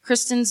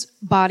 Kristen's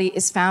body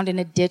is found in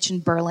a ditch in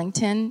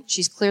Burlington.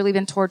 She's clearly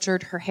been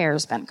tortured. Her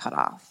hair's been cut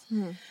off.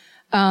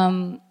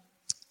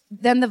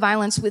 Then the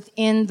violence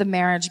within the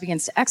marriage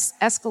begins to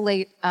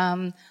escalate.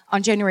 On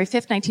January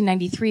 5th,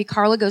 1993,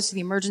 Carla goes to the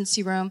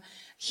emergency room.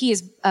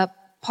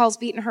 Paul's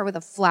beating her with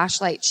a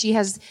flashlight. She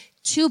has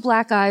two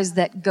black eyes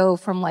that go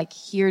from like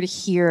here to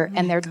here,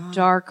 and they're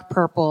dark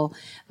purple.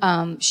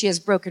 She has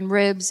broken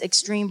ribs,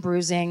 extreme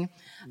bruising.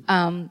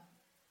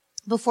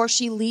 Before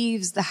she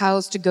leaves the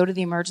house to go to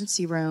the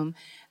emergency room,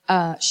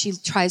 she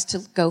tries to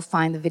go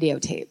find the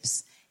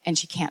videotapes, and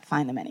she can't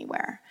find them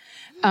anywhere.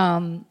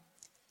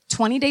 20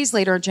 20 days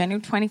later, January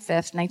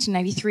 25th,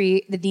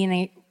 1993, the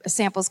DNA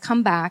samples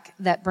come back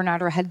that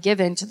Bernardo had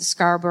given to the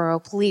Scarborough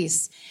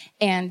police,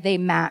 and they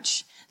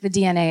match the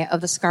DNA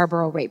of the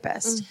Scarborough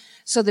rapist.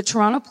 So the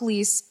Toronto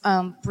police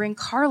bring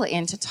Carla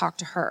in to talk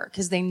to her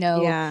because they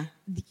know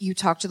you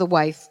talk to the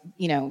wife,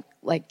 you know,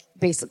 like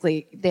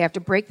basically they have to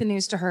break the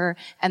news to her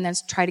and then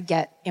try to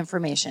get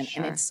information.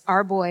 Sure. And it's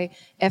our boy,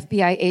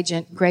 FBI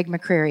agent Greg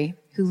McCreary,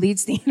 who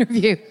leads the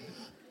interview.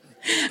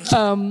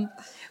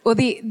 Well,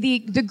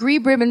 the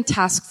Green Ribbon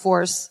Task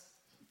Force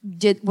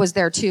was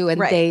there too, and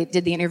they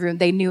did the interview, and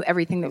they knew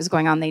everything that was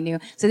going on. They knew.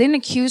 So they didn't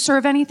accuse her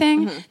of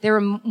anything. They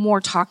were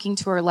more talking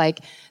to her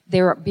like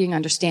they were being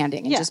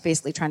understanding and just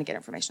basically trying to get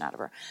information out of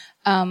her.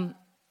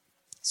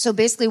 So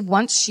basically,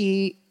 once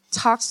she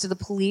talks to the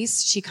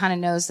police, she kind of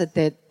knows that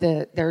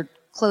they're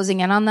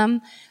closing in on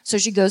them. So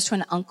she goes to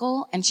an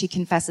uncle and she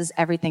confesses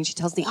everything. She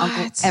tells the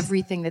uncle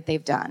everything that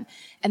they've done.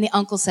 And the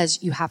uncle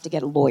says, you have to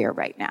get a lawyer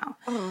right now.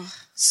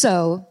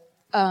 So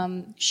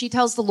she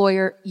tells the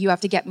lawyer, you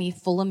have to get me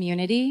full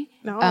immunity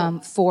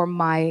for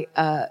my,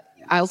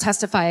 I'll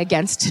testify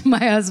against my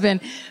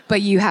husband,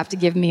 but you have to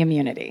give me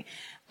immunity.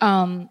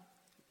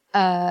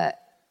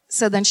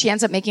 So then she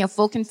ends up making a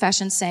full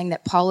confession saying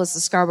that Paul is the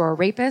Scarborough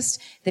rapist,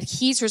 that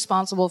he's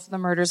responsible for the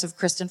murders of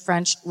Kristen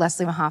French,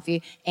 Leslie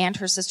Mahaffey, and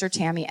her sister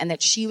Tammy, and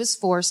that she was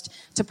forced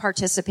to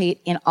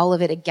participate in all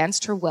of it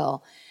against her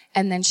will.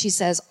 And then she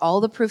says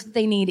all the proof that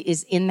they need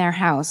is in their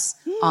house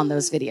on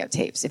those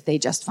videotapes, if they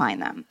just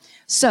find them.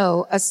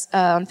 So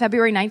on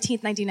February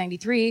 19th,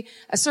 1993,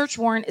 a search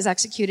warrant is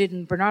executed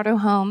in the Bernardo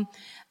home.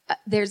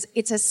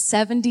 It's a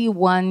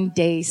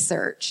 71-day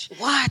search.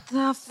 What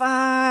the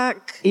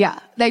fuck? Yeah.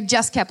 They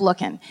just kept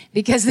looking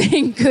because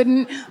they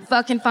couldn't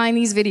fucking find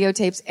these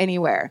videotapes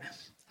anywhere.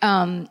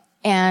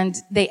 And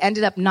they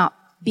ended up not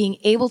being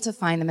able to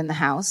find them in the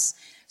house.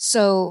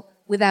 So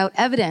without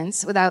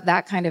evidence, without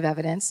that kind of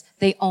evidence,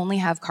 they only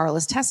have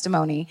Carla's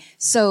testimony.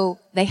 So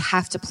they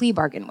have to plea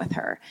bargain with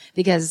her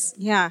because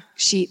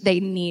they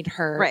need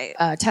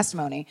her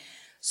testimony.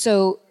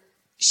 So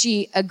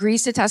she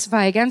agrees to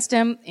testify against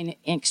him in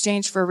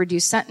exchange for a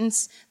reduced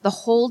sentence. The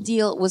whole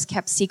deal was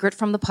kept secret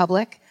from the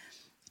public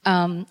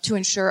to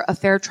ensure a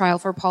fair trial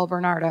for Paul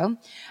Bernardo.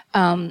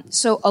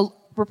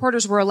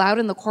 Reporters were allowed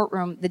in the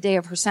courtroom the day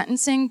of her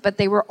sentencing, but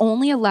they were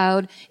only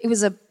allowed. It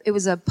was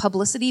a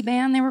publicity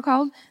ban.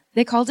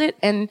 They called it,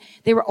 and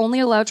they were only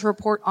allowed to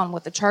report on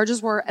what the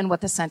charges were and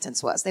what the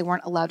sentence was. They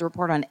weren't allowed to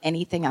report on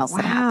anything else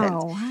that happened.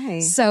 Why?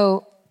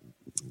 So,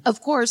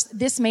 of course,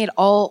 this made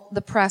all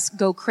the press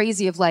go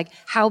crazy of like,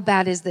 how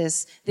bad is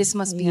this? This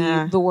must be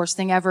the worst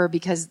thing ever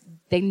because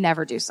they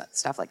never do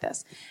stuff like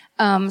this.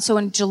 So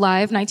in July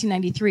of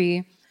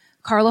 1993,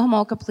 Carla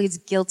Homolka pleads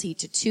guilty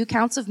to 2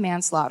 counts of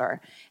manslaughter,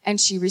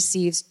 and she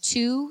receives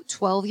 2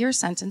 12-year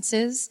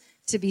sentences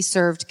to be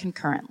served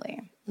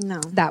concurrently. No.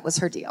 That was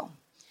her deal.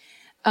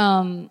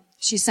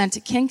 She's sent to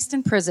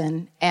Kingston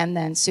Prison, and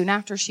then soon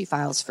after she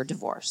files for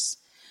divorce.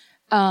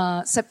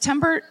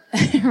 September,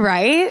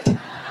 right?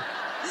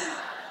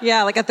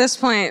 Yeah, like at this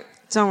point,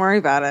 don't worry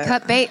about it.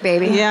 Cut bait,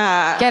 baby.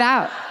 Yeah. Get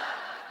out.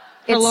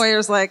 Her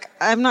lawyer's like,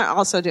 I'm not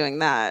also doing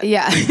that.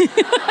 Yeah.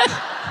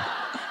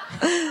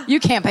 You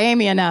can't pay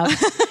me enough.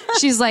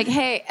 She's like,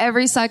 hey,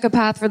 every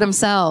psychopath for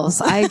themselves.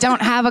 I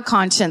don't have a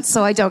conscience,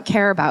 so I don't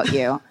care about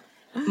you,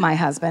 my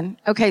husband.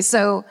 Okay,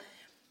 so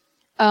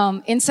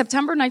in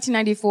September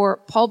 1994,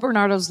 Paul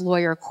Bernardo's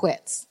lawyer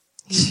quits.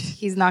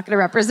 He's not going to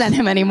represent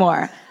him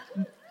anymore.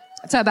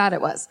 That's how bad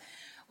it was.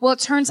 Well, it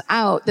turns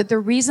out that the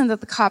reason that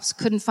the cops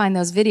couldn't find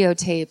those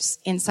videotapes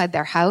inside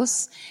their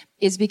house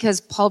is because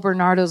Paul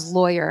Bernardo's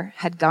lawyer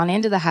had gone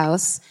into the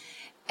house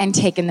and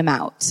taken them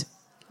out.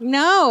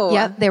 No.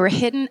 Yeah, they were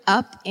hidden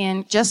up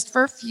in just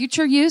for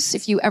future use.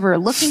 If you ever are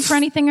looking for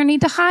anything or need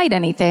to hide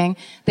anything,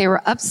 they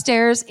were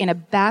upstairs in a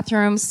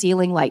bathroom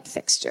ceiling light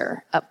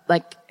fixture,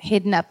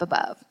 hidden up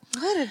above.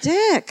 What a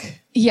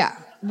dick. Yeah.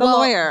 The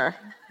lawyer.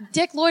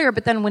 Dick lawyer,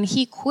 but then when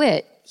he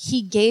quit,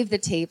 he gave the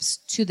tapes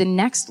to the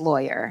next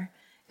lawyer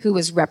who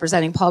was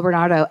representing Paul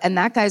Bernardo, and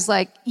that guy's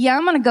like, yeah,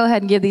 I'm going to go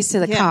ahead and give these to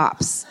the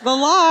cops. The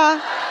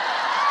law.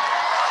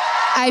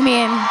 I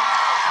mean,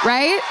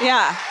 right?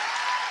 Yeah.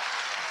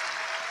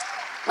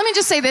 Let me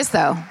just say this,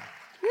 though.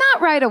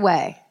 Not right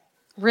away.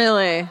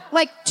 Really?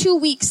 Like 2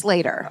 weeks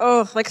later.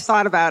 Oh, like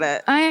thought about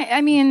it. I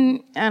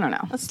mean, I don't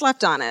know. I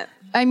slept on it.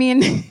 I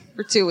mean...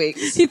 For 2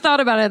 weeks. He thought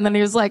about it, and then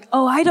he was like,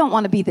 oh, I don't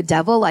want to be the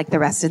devil like the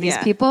rest of these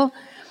people.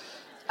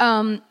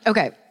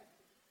 Okay.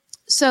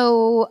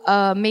 So,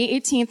 May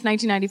 18th,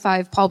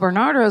 1995, Paul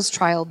Bernardo's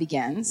trial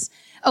begins.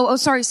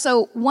 Sorry.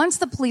 So once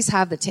the police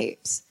have the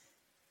tapes,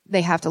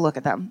 they have to look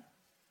at them.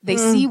 They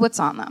see what's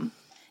on them.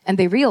 And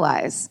they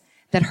realize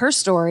that her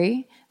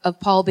story of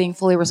Paul being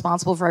fully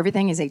responsible for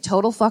everything is a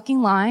total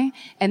fucking lie,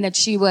 and that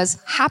she was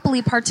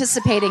happily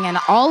participating in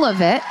all of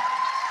it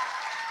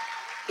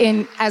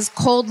in as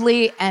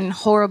coldly and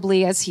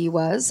horribly as he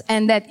was.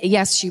 And that,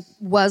 yes, she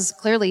was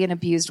clearly an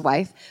abused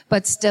wife,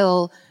 but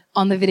still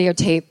on the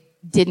videotape,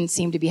 didn't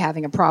seem to be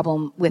having a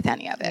problem with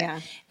any of it. Yeah.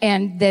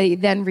 And they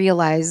then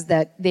realized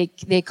that they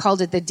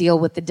called it the deal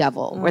with the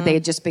devil, where they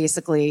had just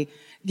basically,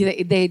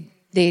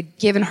 they'd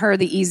given her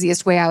the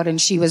easiest way out, and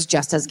she was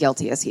just as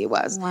guilty as he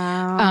was.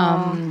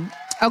 Wow.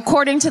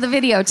 According to the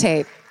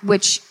videotape,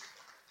 which,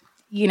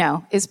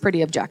 is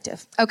pretty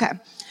objective. Okay.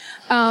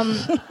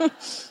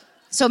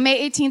 So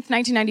May 18th,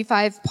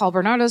 1995, Paul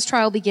Bernardo's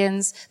trial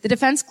begins. The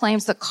defense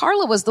claims that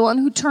Carla was the one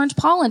who turned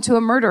Paul into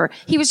a murderer.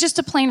 He was just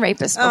a plain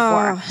rapist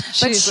before.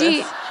 But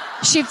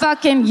she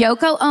fucking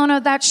Yoko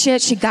Ono'd that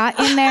shit. She got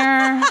in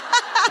there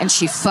and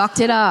she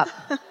fucked it up.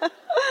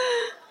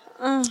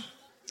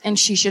 And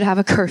she should have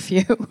a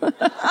curfew.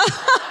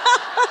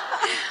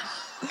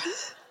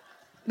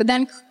 But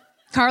then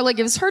Carla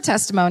gives her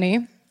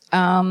testimony.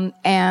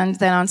 And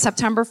then on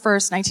September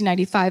 1st,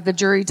 1995, the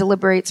jury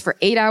deliberates for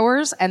 8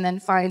 hours and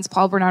then finds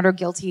Paul Bernardo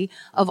guilty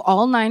of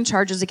all 9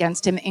 charges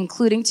against him,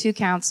 including 2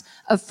 counts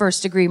of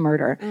first-degree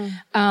murder.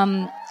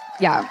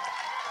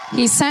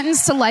 He's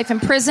sentenced to life in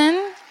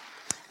prison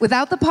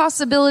without the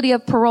possibility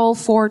of parole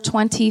for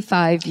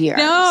 25 years.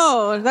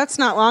 No, that's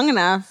not long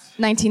enough.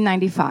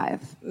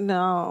 1995.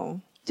 No.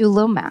 Do a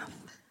little math.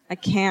 I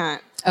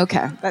can't.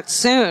 Okay. That's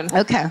soon.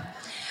 Okay.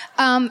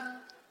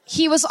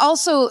 He was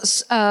also,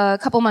 a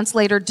couple months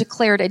later,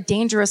 declared a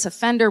dangerous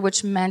offender,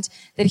 which meant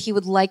that he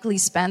would likely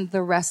spend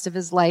the rest of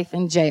his life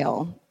in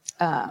jail.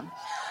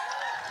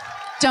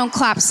 Don't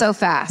clap so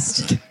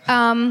fast.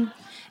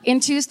 In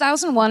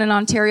 2001, an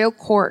Ontario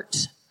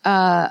court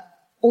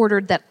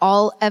ordered that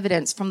all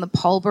evidence from the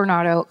Paul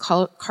Bernardo,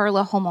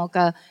 Carla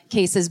Homolka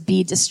cases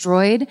be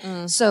destroyed.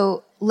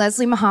 So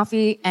Leslie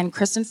Mahaffey and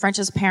Kristen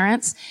French's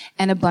parents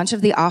and a bunch of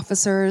the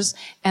officers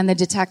and the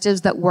detectives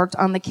that worked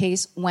on the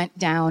case went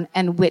down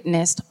and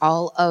witnessed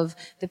all of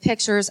the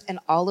pictures and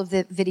all of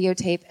the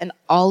videotape and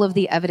all of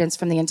the evidence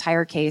from the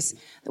entire case,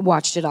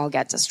 watched it all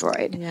get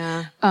destroyed.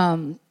 Yeah.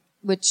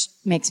 Which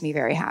makes me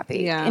very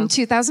happy. Yeah. In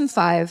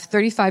 2005,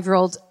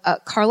 35-year-old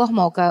Carla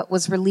Homolka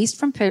was released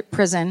from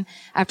prison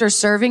after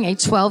serving a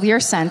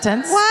 12-year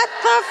sentence. What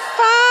the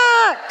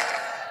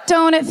fuck?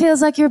 Don't it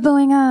feels like you're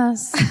booing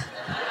us?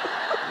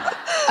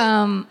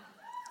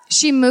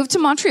 She moved to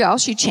Montreal.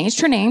 She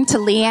changed her name to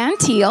Leanne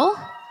Teal.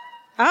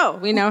 Oh,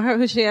 we know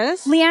who she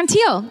is? Leanne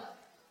Teal.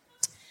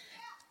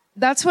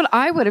 That's what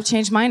I would have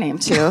changed my name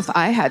to if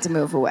I had to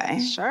move away.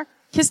 Sure.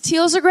 Because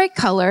teal's a great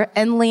color,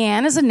 and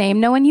Leanne is a name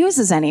no one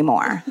uses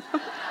anymore.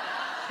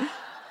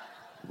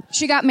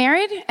 She got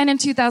married, and in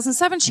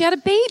 2007, she had a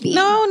baby.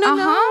 No.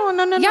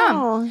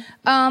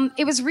 Yeah.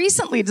 It was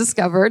recently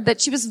discovered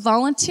that she was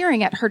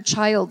volunteering at her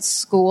child's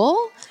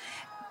school.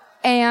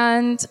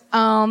 And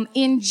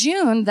in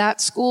June, that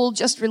school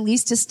just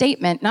released a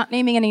statement, not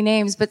naming any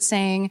names, but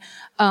saying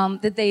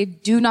that they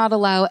do not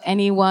allow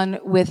anyone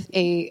with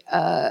a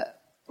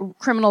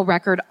criminal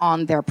record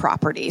on their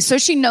property. So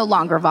she no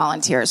longer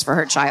volunteers for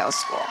her child's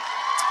school.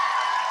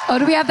 Oh,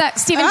 do we have that?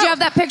 Steven, do you have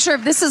that picture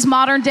of this is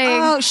modern day?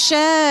 Oh,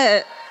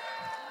 shit.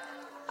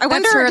 I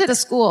wonder, That's her at the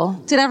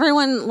school. Did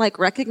everyone,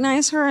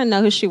 recognize her and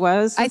know who she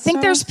was? I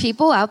think there's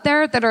people out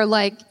there that are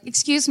like,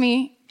 excuse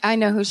me, I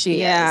know who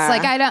she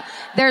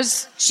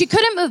is. She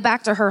couldn't move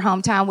back to her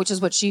hometown, which is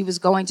what she was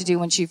going to do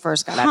when she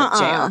first got out of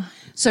jail.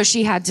 So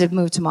she had to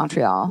move to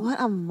Montreal. What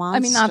a monster. I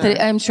mean, not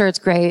that, I'm sure it's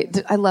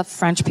great. I love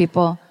French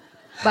people.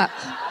 But,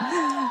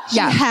 She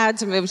had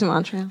to move to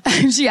Montreal.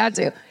 She had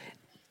to.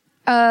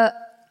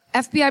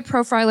 FBI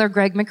profiler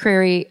Greg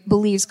McCreary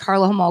believes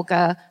Carla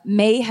Homolka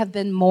may have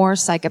been more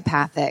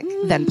psychopathic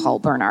than Paul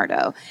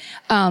Bernardo,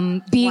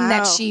 being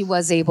that she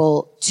was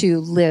able to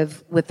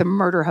live with the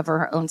murder of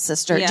her own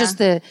sister.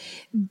 Yeah.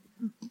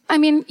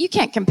 You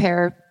can't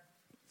compare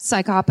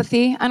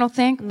psychopathy, I don't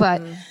think,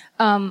 but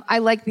I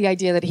like the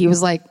idea that he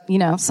was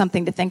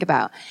something to think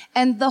about.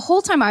 And the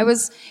whole time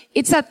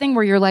it's that thing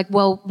where you're like,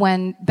 well,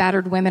 when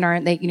battered women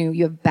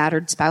you have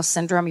battered spouse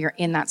syndrome, you're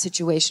in that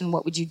situation,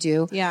 what would you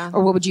do? Yeah.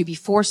 Or what would you be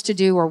forced to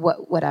do or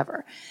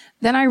whatever.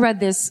 Then I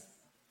read this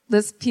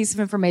piece of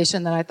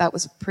information that I thought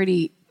was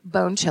pretty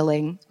bone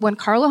chilling. When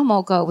Carla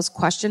Homolka was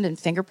questioned and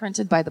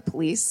fingerprinted by the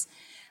police,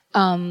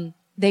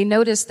 they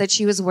noticed that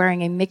she was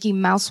wearing a Mickey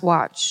Mouse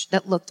watch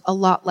that looked a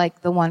lot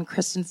like the one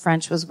Kristen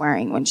French was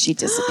wearing when she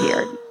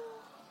disappeared.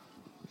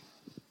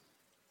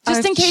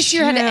 Just in case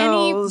you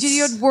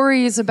had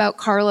worries about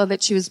Carla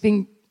that she was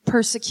being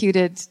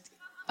persecuted,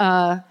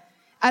 I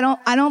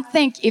don't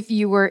think if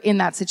you were in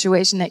that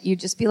situation that you'd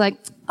just be like,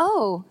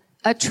 oh,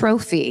 a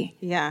trophy.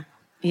 Yeah.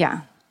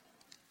 Yeah.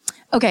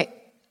 Okay.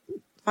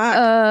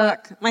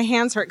 Fuck. My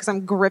hands hurt because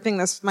I'm gripping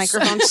this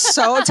microphone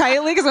so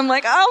tightly because I'm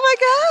like, oh my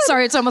God.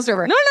 Sorry, it's almost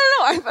over. No.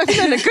 I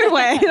mean in a good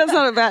way. That's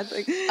not a bad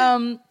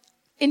thing.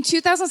 In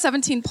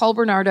 2017, Paul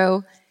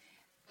Bernardo,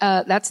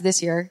 that's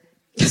this year.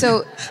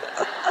 So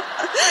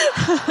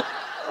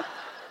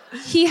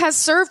he has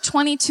served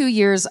 22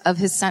 years of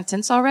his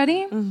sentence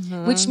already,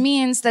 which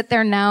means that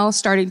they're now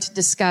starting to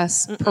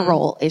discuss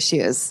parole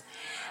issues.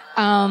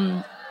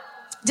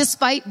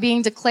 Despite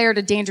being declared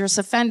a dangerous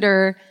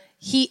offender,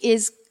 he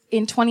is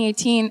in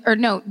 2018, or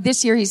no,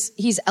 this year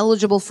he's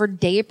eligible for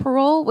day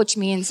parole, which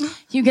means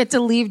you get to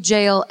leave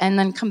jail and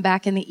then come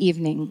back in the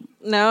evening.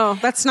 No,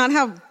 that's not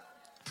how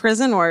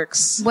prison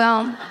works.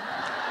 Well,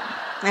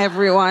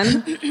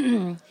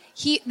 everyone.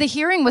 The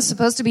hearing was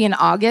supposed to be in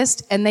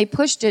August, and they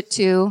pushed it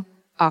to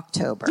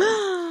October.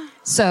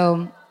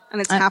 So,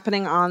 and it's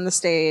happening on the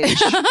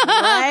stage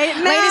right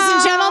now. Ladies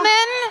and gentlemen.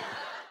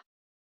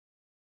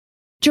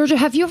 Georgia,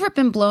 have you ever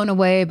been blown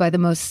away by the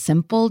most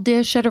simple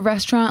dish at a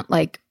restaurant,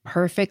 like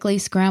perfectly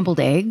scrambled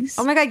eggs?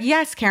 Oh my God,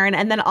 yes, Karen.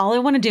 And then all I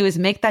want to do is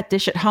make that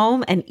dish at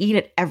home and eat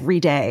it every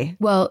day.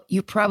 Well,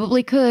 you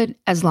probably could,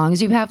 as long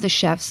as you have the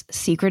chef's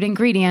secret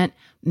ingredient,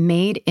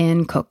 Made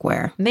in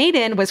Cookware. Made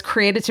in was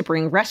created to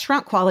bring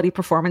restaurant quality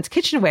performance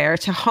kitchenware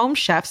to home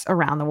chefs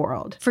around the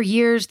world. For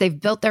years, they've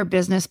built their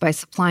business by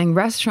supplying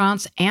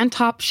restaurants and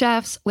top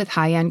chefs with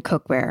high-end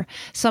cookware.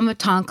 Some of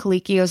Tom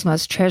Colicchio's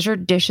most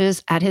treasured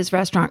dishes at his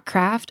restaurant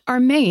Craft are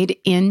made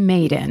in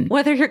Made in.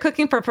 Whether you're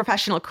cooking for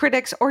professional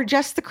critics or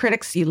just the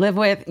critics you live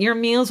with, your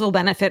meals will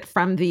benefit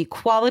from the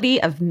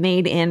quality of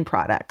Made in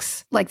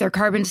products. Like their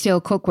carbon steel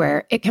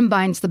cookware, it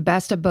combines the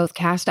best of both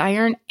cast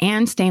iron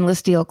and stainless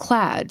steel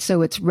clad,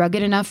 so it's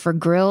rugged enough for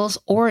grills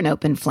or an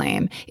open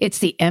flame. It's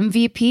the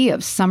MVP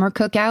of summer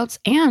cookouts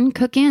and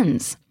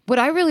cook-ins. What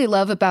I really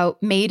love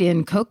about Made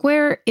in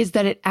Cookware is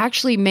that it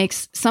actually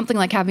makes something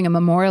like having a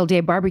Memorial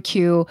Day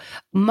barbecue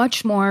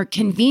much more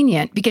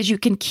convenient because you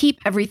can keep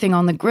everything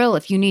on the grill.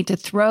 If you need to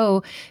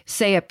throw,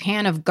 say, a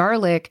pan of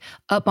garlic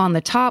up on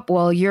the top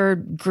while you're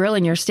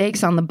grilling your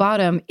steaks on the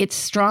bottom, it's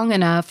strong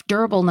enough,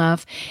 durable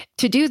enough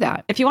to do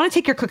that. If you want to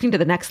take your cooking to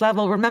the next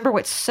level, remember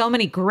what so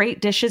many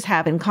great dishes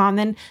have in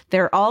common.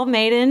 They're all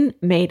made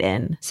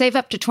in. Save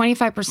up to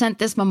 25%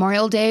 this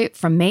Memorial Day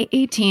from May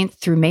 18th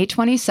through May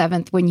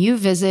 27th when you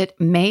visit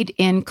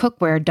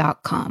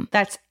madeincookware.com.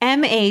 That's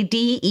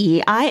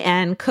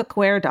MADEIN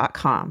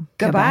cookware.com.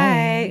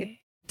 Goodbye.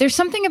 There's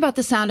something about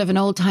the sound of an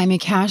old-timey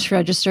cash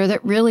register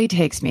that really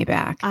takes me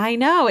back. I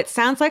know. It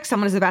sounds like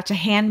someone is about to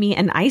hand me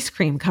an ice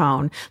cream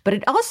cone, but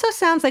it also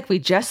sounds like we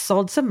just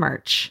sold some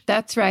merch.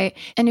 That's right.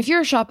 And if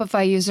you're a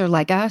Shopify user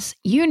like us,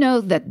 you know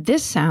that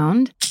this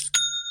sound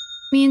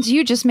means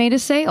you just made a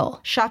sale.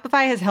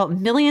 Shopify has helped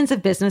millions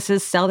of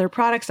businesses sell their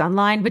products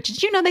online, but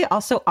did you know they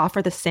also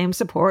offer the same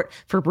support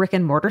for brick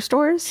and mortar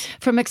stores?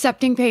 From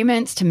accepting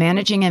payments to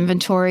managing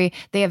inventory,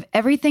 they have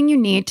everything you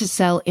need to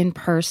sell in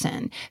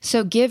person.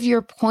 So give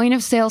your point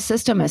of sale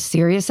system a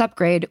serious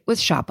upgrade with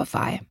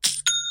Shopify.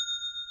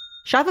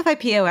 Shopify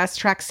POS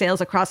tracks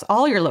sales across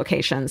all your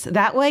locations.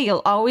 That way,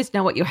 you'll always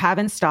know what you have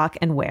in stock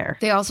and where.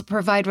 They also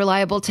provide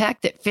reliable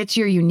tech that fits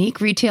your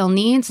unique retail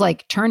needs,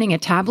 like turning a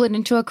tablet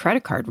into a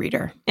credit card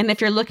reader. And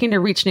if you're looking to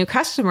reach new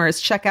customers,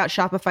 check out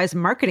Shopify's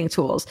marketing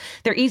tools.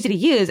 They're easy to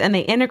use, and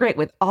they integrate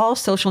with all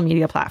social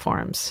media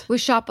platforms. With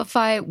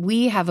Shopify,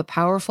 we have a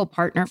powerful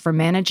partner for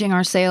managing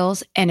our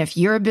sales. And if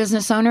you're a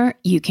business owner,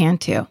 you can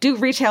too. Do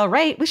retail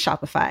right with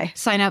Shopify.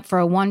 Sign up for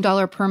a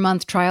 $1 per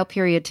month trial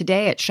period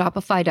today at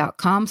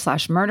shopify.com/murder.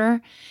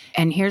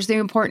 And here's the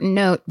important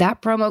note,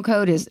 that promo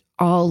code is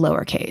all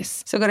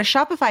lowercase. So go to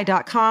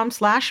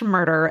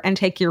shopify.com/murder and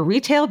take your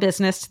retail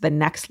business to the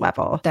next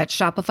level. That's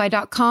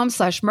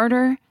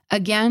shopify.com/murder.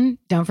 Again,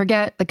 don't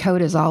forget, the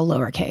code is all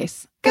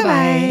lowercase.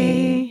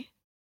 Goodbye.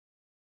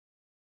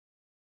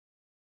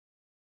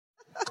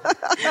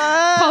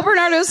 Paul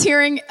Bernardo's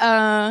hearing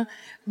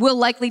will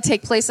likely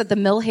take place at the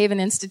Millhaven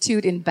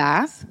Institute in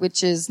Bath,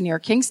 which is near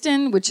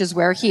Kingston, which is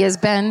where he has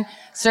been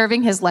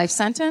serving his life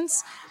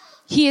sentence.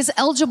 He is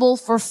eligible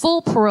for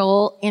full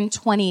parole in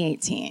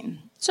 2018.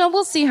 So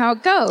we'll see how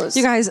it goes.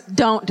 You guys,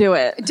 don't do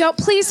it.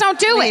 Please don't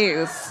do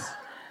it.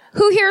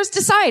 Who here is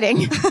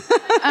deciding?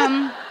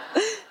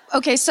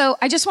 Okay, so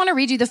I just want to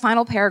read you the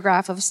final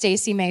paragraph of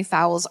Stacey May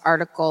Fowles'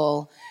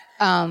 article,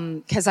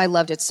 because I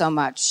loved it so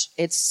much.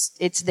 It's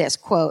this,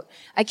 quote,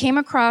 "I came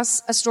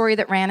across a story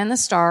that ran in the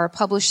Star,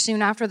 published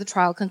soon after the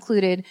trial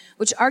concluded,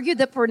 which argued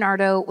that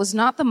Bernardo was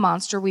not the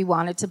monster we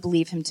wanted to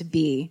believe him to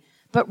be,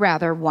 but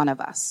rather one of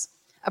us.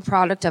 A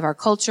product of our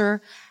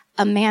culture,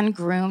 a man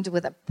groomed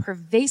with a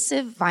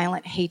pervasive,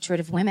 violent hatred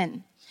of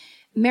women.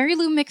 Mary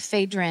Lou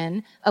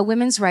McPhedran, a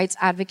women's rights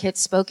advocate,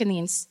 spoke of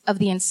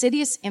the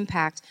insidious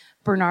impact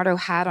Bernardo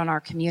had on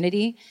our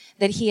community,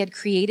 that he had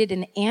created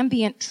an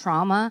ambient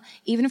trauma,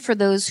 even for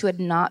those who had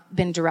not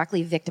been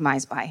directly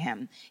victimized by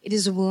him. It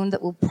is a wound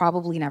that will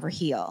probably never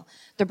heal.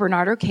 The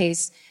Bernardo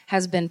case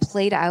has been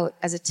played out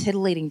as a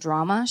titillating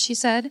drama," she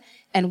said,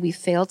 "and we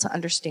fail to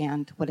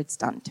understand what it's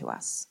done to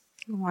us."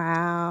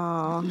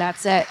 Wow.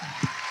 That's it.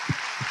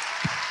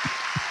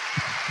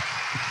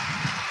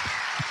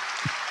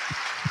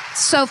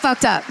 So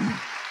fucked up.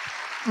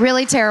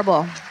 Really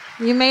terrible.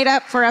 You made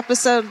up for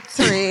episode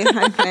 3,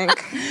 I think.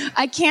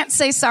 I can't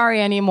say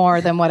sorry any more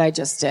than what I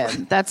just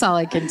did. That's all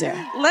I can do.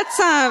 Let's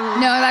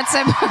No, that's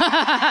it.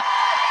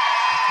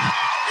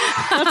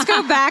 let's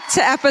go back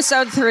to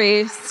episode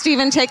 3.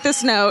 Stephen, take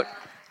this note.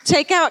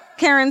 Take out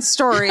Karen's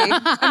story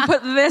and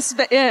put this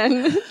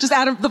in, just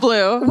out of the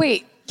blue.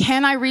 Wait,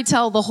 can I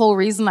retell the whole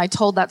reason I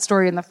told that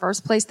story in the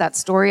first place? That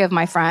story of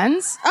my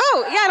friends?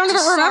 Oh, yeah, I don't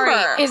even remember.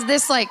 Sorry. Is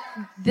this like,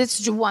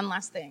 this one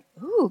last thing?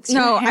 Ooh,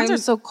 No, your hands are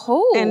so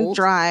cold. And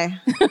dry.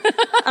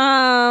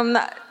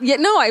 Yeah,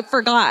 no, I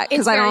forgot.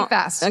 It's I very don't,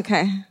 fast.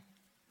 Okay.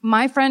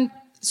 My friend,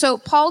 so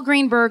Paul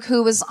Greenberg,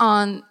 who was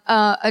on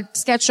a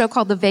sketch show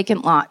called The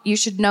Vacant Lot. You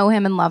should know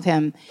him and love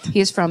him. He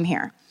is from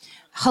here.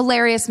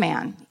 Hilarious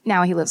man.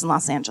 Now he lives in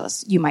Los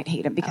Angeles. You might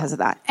hate him because of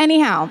that.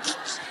 Anyhow,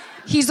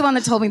 he's the one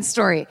that told me the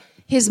story.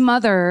 His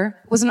mother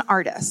was an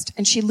artist,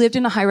 and she lived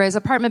in a high-rise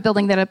apartment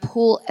building that had a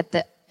pool at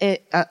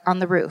on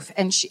the roof.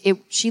 And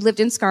she lived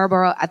in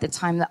Scarborough at the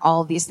time that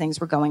all of these things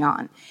were going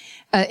on,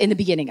 in the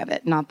beginning of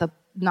it, not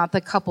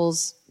the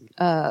couple's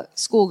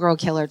schoolgirl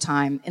killer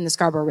time in the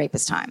Scarborough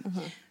rapist time.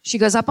 Mm-hmm. She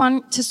goes up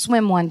on to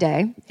swim one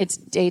day. It's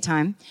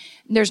daytime.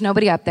 There's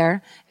nobody up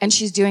there, and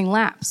she's doing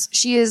laps.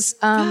 She is,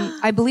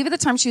 I believe at the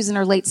time she was in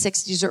her late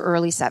 60s or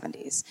early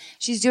 70s.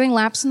 She's doing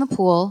laps in the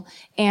pool,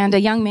 and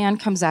a young man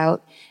comes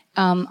out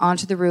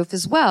onto the roof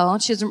as well.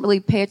 She doesn't really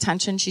pay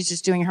attention. She's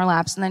just doing her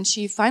laps. And then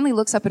she finally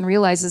looks up and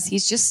realizes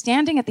he's just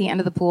standing at the end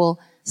of the pool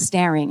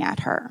staring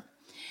at her.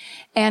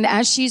 And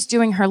as she's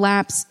doing her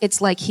laps,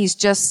 it's like he's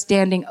just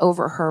standing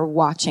over her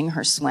watching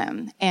her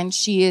swim. And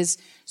she is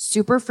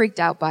super freaked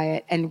out by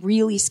it and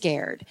really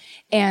scared.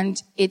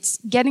 And it's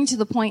getting to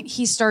the point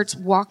he starts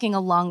walking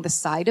along the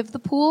side of the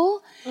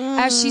pool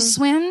as she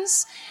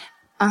swims.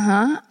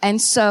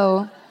 And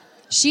so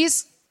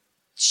she's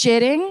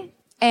shitting,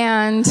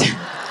 and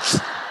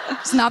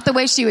it's not the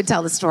way she would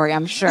tell the story,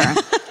 I'm sure.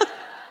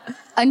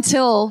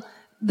 Until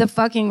the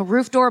fucking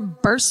roof door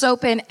bursts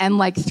open and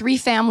like 3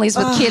 families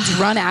with kids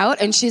run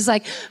out, and she's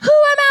like, I'm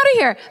out of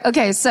here.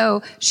 Okay,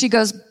 so she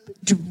goes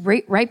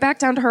right back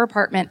down to her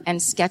apartment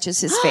and sketches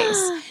his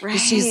face. Right.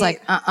 She's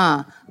like,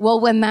 Well,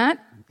 when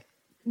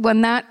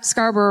that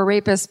Scarborough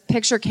rapist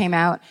picture came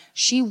out,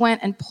 she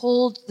went and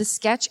pulled the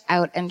sketch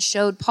out and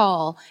showed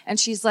Paul, and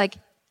she's like,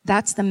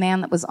 that's the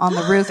man that was on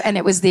the roof, and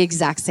it was the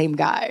exact same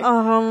guy.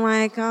 Oh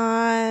my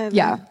God.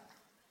 Yeah.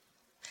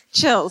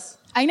 Chills.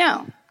 I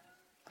know.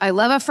 I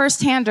love a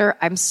first-hander.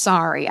 I'm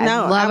sorry. I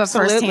love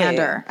absolutely. a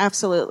first-hander.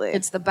 Absolutely.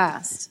 It's the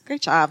best.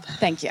 Great job.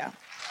 Thank you.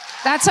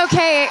 That's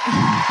okay.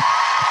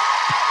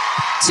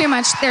 Too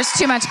much. There's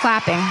too much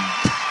clapping.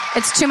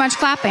 It's too much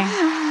clapping.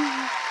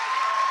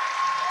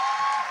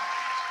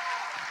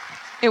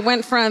 It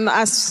went from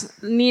us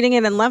needing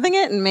it and loving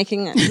it and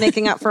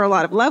making up for a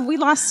lot of love we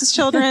lost as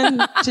children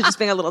to just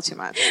being a little too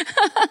much.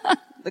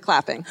 The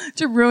clapping.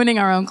 To ruining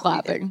our own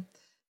clapping.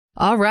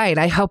 All right.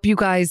 I hope you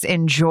guys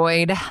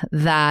enjoyed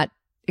that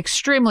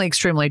extremely,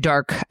 extremely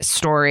dark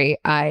story.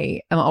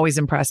 I am always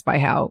impressed by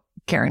how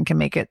Karen can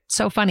make it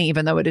so funny,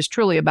 even though it is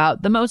truly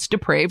about the most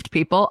depraved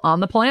people on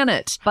the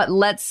planet. But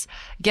let's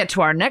get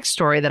to our next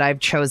story that I've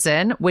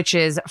chosen, which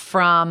is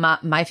from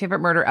My Favorite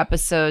Murder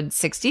episode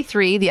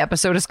 63. The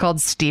episode is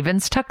called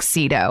Steven's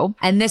Tuxedo.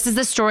 And this is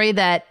the story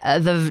that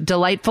the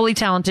delightfully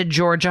talented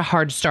Georgia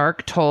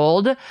Hardstark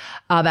told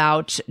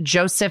about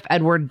Joseph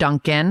Edward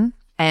Duncan.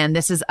 And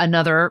this is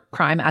another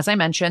crime, as I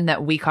mentioned,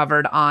 that we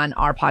covered on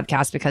our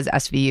podcast because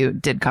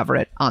SVU did cover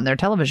it on their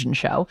television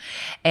show.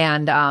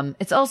 And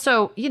it's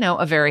also,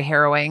 a very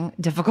harrowing,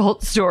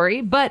 difficult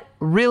story, but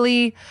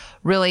really,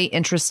 really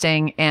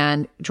interesting.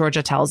 And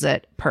Georgia tells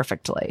it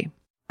perfectly.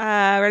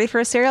 Ready for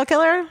a serial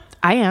killer?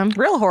 I am.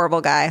 Real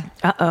horrible guy.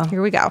 Uh-oh.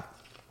 Here we go.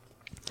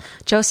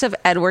 Joseph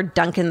Edward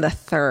Duncan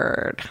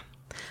III.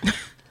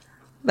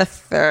 The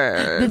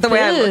third. The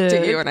way I looked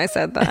at you when I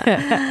said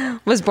that.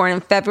 Was born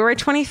on February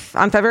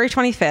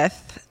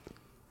 25th,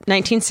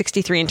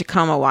 1963 in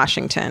Tacoma,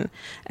 Washington.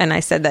 And I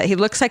said that he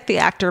looks like the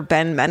actor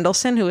Ben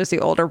Mendelsohn, who is the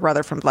older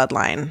brother from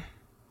Bloodline.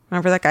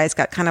 Remember that guy's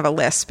got kind of a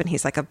lisp, and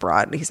he's like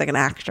he's like an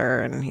actor,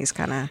 and he's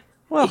kind of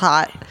a little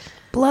hot.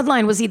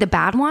 Bloodline, was he the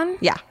bad one?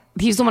 Yeah.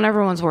 He's the one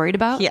everyone's worried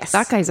about? Yes.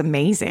 That guy's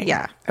amazing.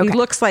 Yeah. Okay. He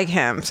looks like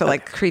him. So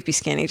like creepy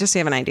skinny, just so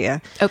you have an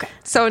idea. Okay.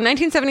 So in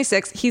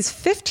 1976, he's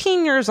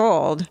 15 years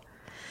old.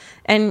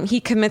 And he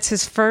commits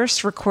his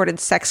first recorded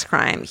sex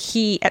crime.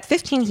 At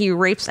 15, he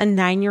rapes a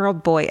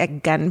 9-year-old boy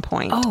at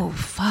gunpoint. Oh,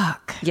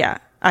 fuck. Yeah.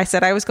 I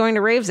said I was going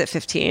to raves at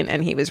 15,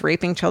 and he was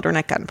raping children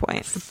at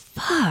gunpoint.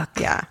 Fuck.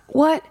 Yeah.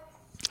 What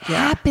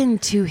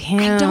happened to him?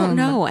 I don't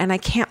know, and I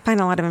can't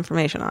find a lot of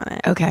information on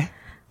it. Okay.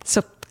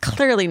 So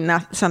clearly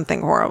not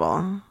something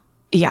horrible.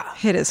 Yeah.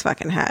 Hit his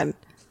fucking head.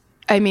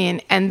 I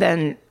mean, and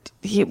then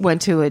he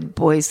went to a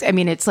boys. I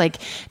mean, it's like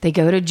they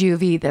go to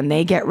juvie, then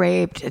they get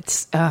raped.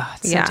 It's so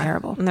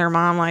terrible. And their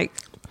mom I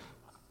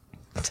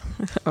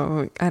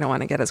don't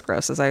want to get as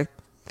gross as I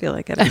feel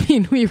like it. I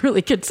mean, we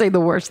really could say the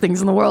worst things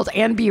in the world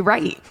and be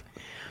right.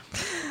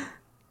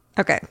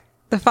 Okay.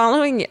 The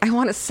following, I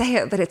want to say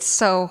it, but it's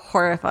so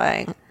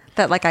horrifying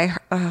that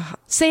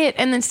say it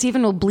and then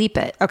Stephen will bleep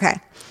it. Okay.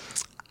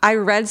 I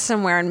read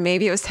somewhere, and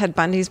maybe it was Ted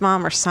Bundy's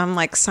mom or some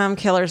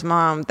killer's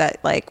mom, that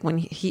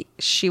when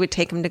she would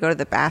take him to go to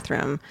the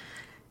bathroom,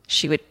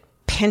 she would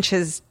pinch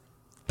his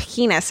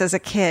penis as a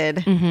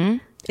kid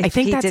I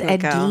think he that's didn't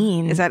Ed go.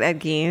 Gein. Is that Ed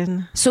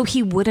Gein? So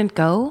he wouldn't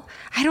go?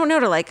 I don't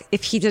know.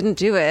 If he didn't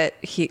do it,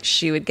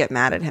 she would get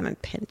mad at him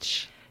and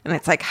pinch. And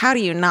it's like, how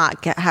do you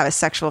not have a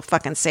sexual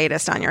fucking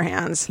sadist on your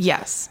hands?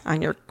 Yes.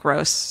 On your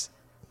gross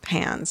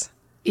hands.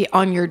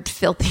 On your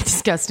filthy,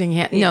 disgusting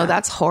hand. Yeah. No,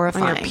 that's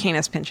horrifying. On your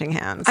penis pinching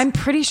hands. I'm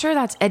pretty sure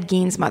that's Ed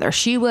Gein's mother.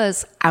 She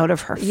was out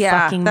of her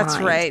fucking mind. That's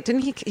right.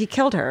 Didn't he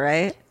killed her,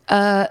 right?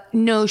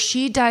 No,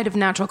 she died of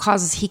natural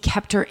causes. He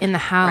kept her in the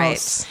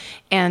house Right.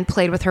 and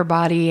played with her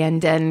body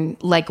and then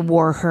like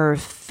wore her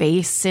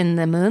face in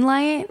the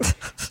moonlight.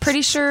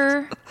 Pretty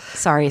sure.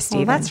 Sorry,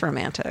 Steven. Well, that's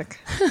romantic.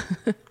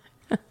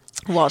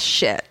 Well,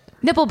 shit.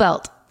 Nipple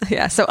belt.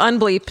 Yeah, so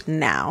unbleep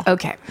now.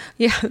 Okay.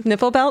 Yeah,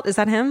 nipple belt, is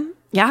that him?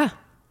 Yeah.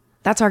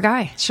 That's our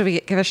guy. Should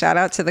we give a shout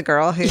out to the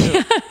girl who...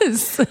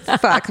 Yes.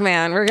 Fuck,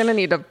 man, we're going to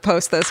need to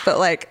post this. But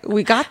like,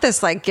 we got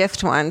this like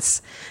gift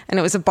once and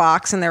it was a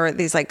box and there were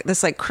these like,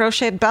 this like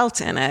crochet belt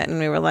in it. And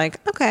we were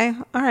like, okay,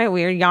 all right,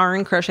 weird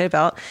yarn crochet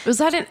belt. Was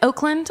that in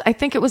Oakland? I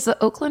think it was the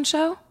Oakland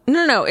show.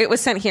 No, it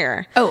was sent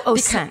here.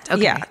 Sent.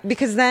 Okay. Yeah,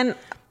 because then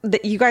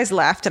you guys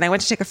left and I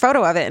went to take a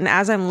photo of it. And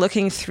as I'm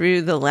looking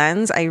through the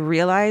lens, I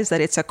realized that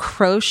it's a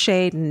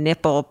crochet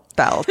nipple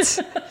belt.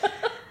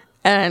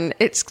 And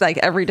it's like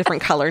every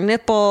different color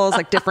nipples,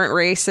 like different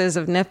races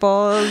of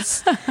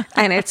nipples.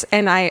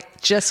 And I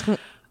just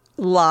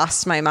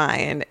lost my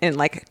mind in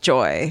like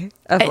joy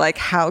of like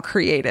how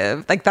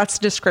creative, like that's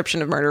the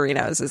description of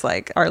Murderinos is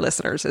like our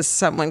listeners is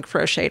someone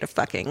crocheted a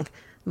fucking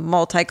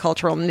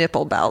multicultural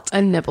nipple belt.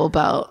 A nipple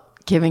belt.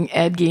 Giving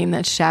Ed Gein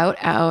that shout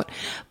out.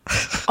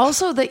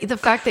 Also, the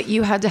fact that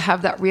you had to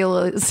have that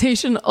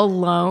realization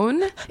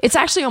alone, it's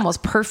actually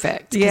almost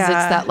perfect. Because it's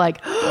that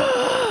like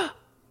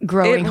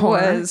growing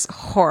horror. It was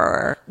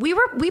horror. We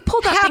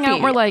pulled that thing out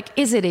and we're like,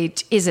 is it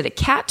a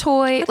cat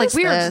toy? What like is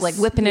we were this? just like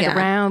whipping it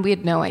around. We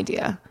had no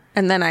idea.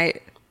 And then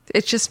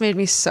it just made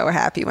me so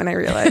happy when I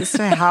realized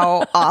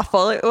how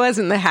awful it was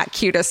in the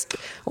cutest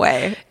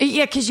way.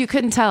 Yeah, because you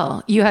couldn't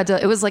tell. You had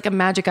to. It was like a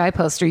magic eye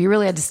poster. You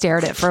really had to stare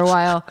at it for a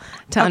while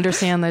to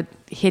understand the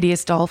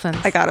hideous dolphins.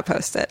 I gotta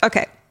post it.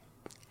 Okay.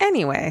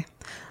 Anyway,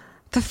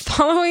 the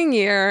following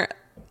year,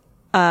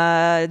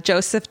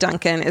 Joseph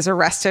Duncan is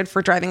arrested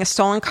for driving a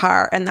stolen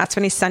car, and that's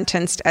when he's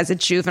sentenced as a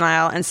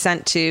juvenile and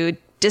sent to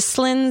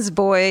Dislin's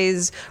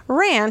Boys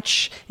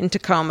Ranch in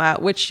Tacoma,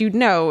 which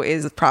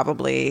is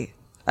probably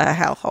a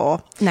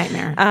hellhole.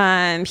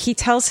 Nightmare. He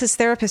tells his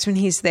therapist when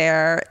he's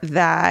there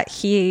that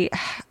he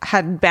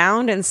had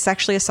bound and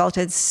sexually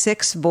assaulted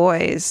 6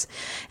 boys.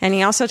 And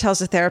he also tells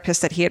the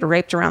therapist that he had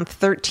raped around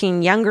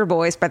 13 younger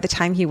boys by the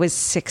time he was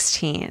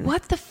 16.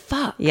 What the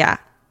fuck? Yeah.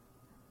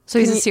 So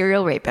he's a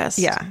serial rapist.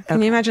 Yeah.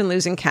 Can you imagine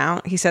losing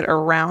count? He said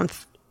around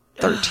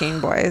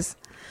 13 boys.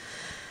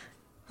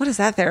 What does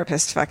that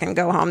therapist fucking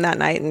go home that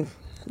night and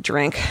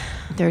drink?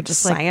 They're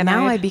just cyanide? like,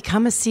 now I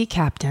become a sea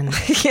captain.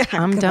 Yeah,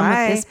 I'm done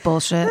with this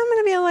bullshit. I'm going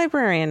to be a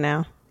librarian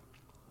now.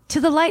 To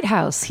the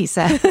lighthouse, he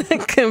said.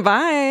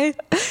 Goodbye. I'm going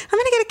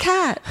to get a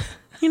cat.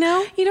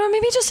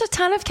 Maybe just a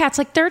ton of cats,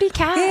 like 30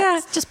 cats.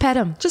 Yeah. Just pet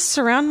them. Just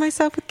surround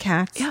myself with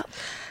cats. Yep.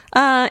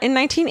 In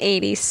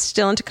 1980,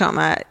 still in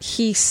Tacoma,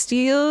 he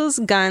steals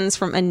guns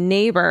from a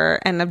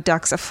neighbor and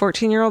abducts a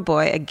 14-year-old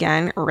boy.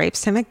 Again,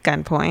 rapes him at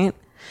gunpoint.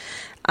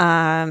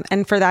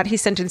 And for that,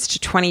 he's sentenced to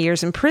 20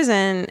 years in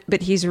prison,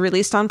 but he's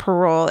released on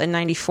parole in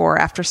 94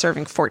 after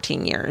serving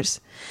 14 years.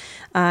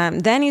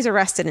 Then he's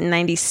arrested in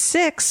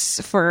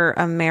 96 for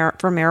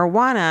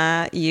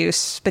marijuana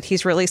use, but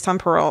he's released on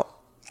parole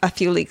a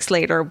few weeks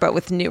later, but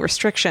with new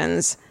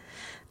restrictions.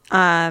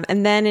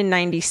 And then in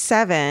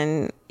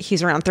 97,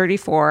 he's around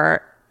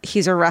 34.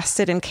 He's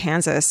arrested in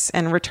Kansas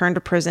and returned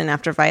to prison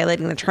after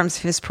violating the terms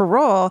of his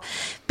parole.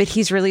 But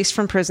he's released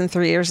from prison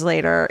 3 years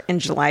later in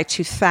July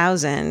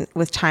 2000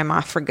 with time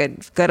off for good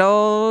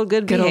behavior.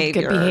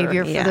 Good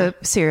behavior for the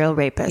serial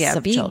rapists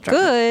of be children.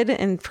 Good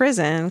in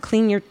prison.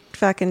 Clean your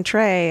fucking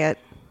tray at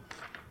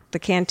the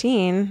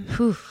canteen,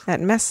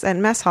 at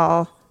mess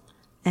hall,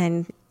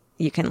 and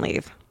you can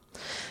leave.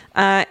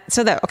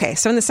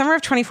 So in the summer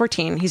of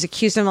 2014, he's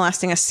accused of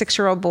molesting a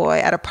 6-year-old boy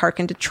at a park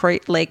in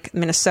Detroit Lake,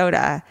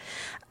 Minnesota.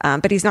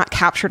 But he's not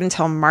captured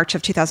until March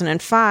of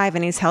 2005,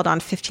 and he's held on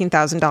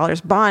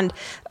 $15,000 bond.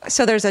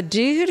 So there's a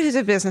dude who's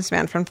a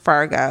businessman from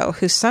Fargo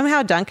who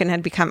somehow Duncan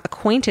had become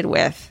acquainted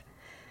with,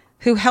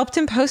 who helped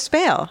him post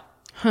bail.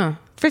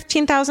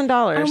 $15,000.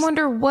 I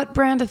wonder what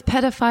brand of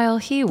pedophile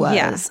he was.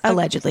 Yeah,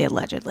 allegedly.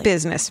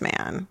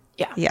 Businessman.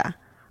 Yeah. Yeah.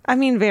 I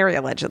mean, very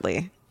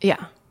allegedly.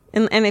 Yeah.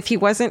 And if he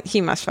wasn't,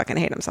 he must fucking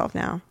hate himself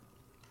now.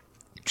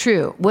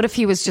 True. What if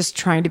he was just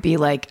trying to be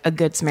like a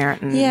good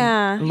Samaritan?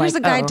 Yeah. Here's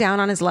a guy down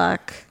on his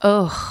luck.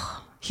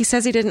 Oh. He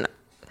said he didn't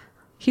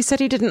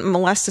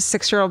molest a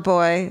 6-year-old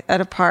boy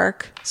at a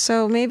park.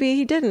 So maybe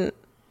he didn't.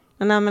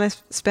 And I'm going to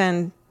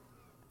spend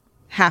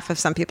half of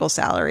some people's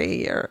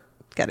salary or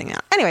getting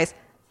out. Anyways,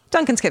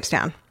 Duncan skips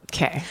town.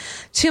 Okay.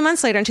 2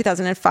 months later in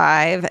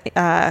 2005,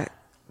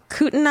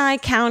 Kootenai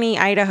County,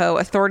 Idaho,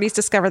 authorities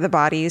discover the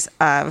bodies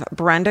of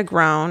Brenda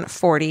Groen,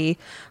 40,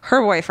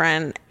 her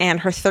boyfriend, and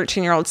her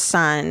 13-year-old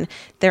son.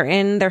 They're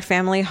in their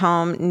family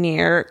home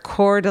near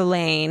Coeur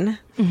d'Alene,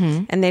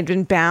 and they'd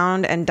been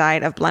bound and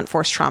died of blunt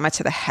force trauma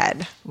to the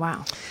head.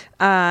 Wow.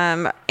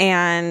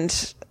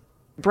 And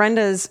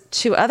Brenda's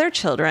 2 other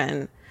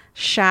children,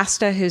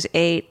 Shasta, who's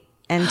 8,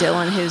 and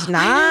Dylan, who's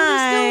 9.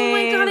 Oh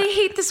my God, I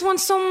hate this one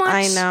so much.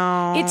 I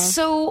know. It's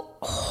so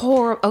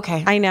horrible.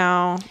 Okay. I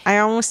know. I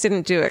almost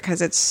didn't do it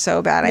because it's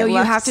so bad. No, I you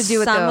left have to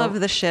do it, some though.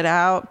 of the shit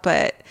out,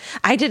 but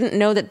I didn't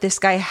know that this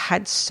guy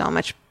had so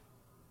much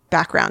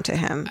background to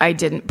him. I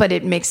didn't, but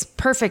it makes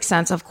perfect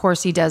sense. Of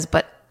course he does,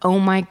 but oh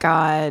my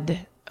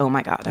God. Oh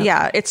my God. Okay.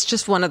 Yeah, it's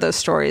just one of those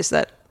stories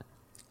that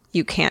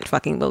you can't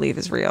fucking believe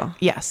is real.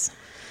 Yes.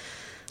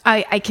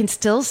 I can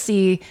still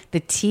see the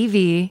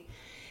TV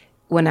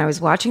when I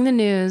was watching the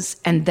news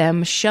and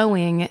them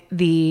showing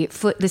the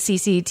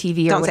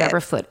CCTV or Don't say whatever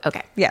it. foot.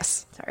 Okay.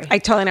 Yes. Sorry. I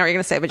totally know what you're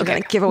going to say, but you're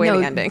going to give away No,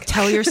 the ending.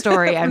 Tell your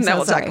story. I'm And then so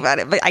we'll sorry. talk about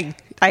it. But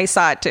I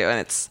saw it too,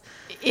 and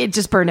It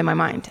just burned in my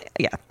mind.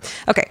 yeah.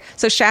 Okay.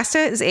 So Shasta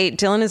is 8,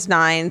 Dylan is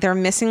 9. They're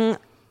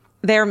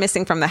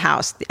missing from the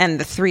house, and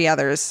the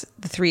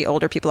 3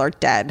 older people are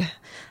dead.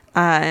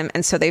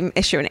 And so they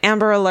issue an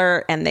Amber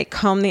Alert and they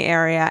comb the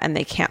area and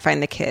they can't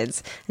find the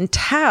kids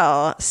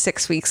until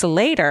 6 weeks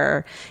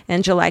later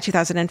in July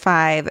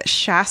 2005.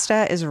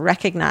 Shasta is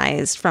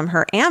recognized from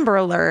her Amber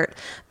Alert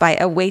by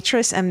a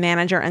waitress, a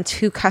manager, and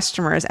 2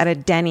 customers at a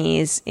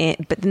Denny's,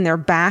 but then they're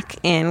back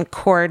in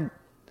Coeur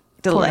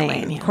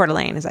d'Alene. yeah. Coeur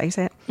d'Alene, is that how you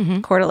say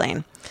it? Coeur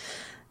d'Alene.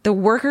 The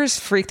workers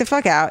freak the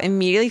fuck out,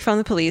 immediately phone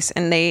the police,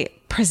 and they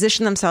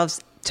position themselves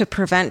to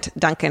prevent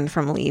Duncan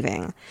from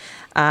leaving.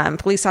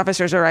 Police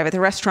officers arrive at the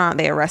restaurant.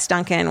 They arrest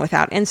Duncan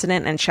without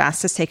incident, and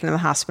Shasta's taken to the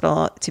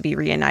hospital to be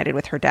reunited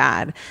with her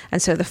dad.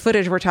 And so the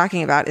footage we're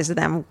talking about is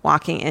them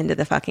walking into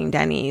the fucking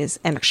Denny's,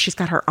 and she's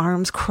got her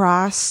arms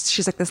crossed.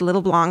 She's like this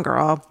little blonde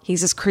girl.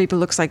 He's this creep who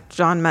looks like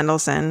Ben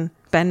Mendelsohn.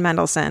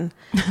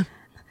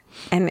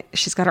 And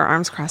she's got her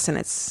arms crossed, and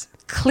it's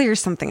clear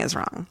something is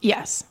wrong.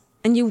 Yes.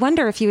 And you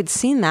wonder, if you had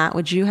seen that,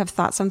 would you have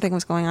thought something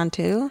was going on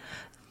too?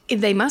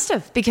 They must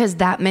have, because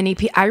that many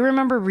people. I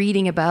remember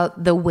reading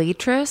about the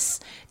waitress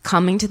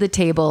coming to the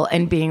table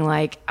and being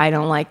like, I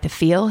don't like the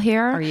feel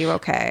here. Are you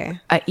okay?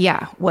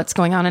 Yeah, what's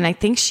going on? And I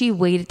think she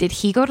waited. Did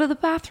he go to the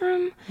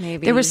bathroom?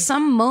 Maybe. There was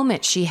some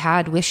moment she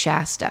had with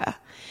Shasta,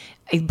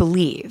 I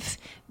believe,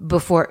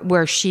 before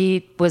where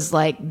she was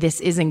like,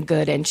 this isn't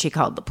good, and she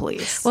called the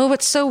police. Well,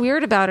 what's so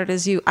weird about it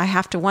is I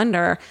have to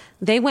wonder,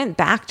 they went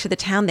back to the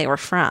town they were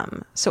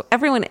from. So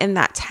everyone in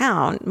that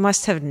town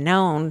must have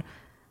known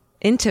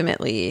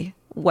intimately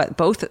well,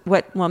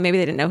 maybe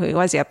they didn't know who he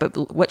was yet, but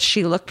what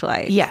she looked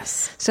like.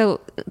 Yes.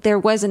 So there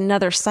was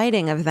another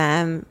sighting of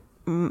them,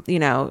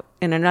 in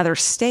another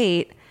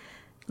state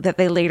that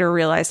they later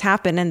realized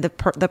happened. And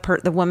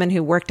the woman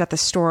who worked at the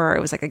store, it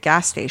was like a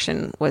gas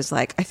station, was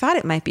like, I thought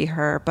it might be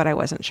her, but I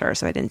wasn't sure.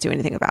 So I didn't do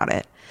anything about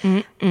it.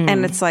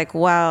 And it's like,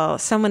 well,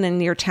 someone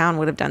in your town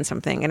would have done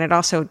something. And it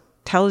also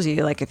tells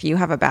you, like, if you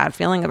have a bad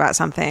feeling about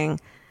something,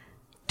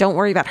 don't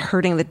worry about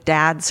hurting the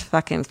dad's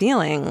fucking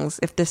feelings.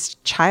 If this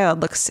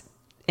child looks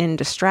in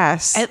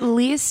distress, At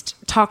least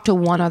talk to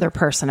one other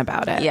person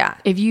about it. Yeah.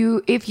 If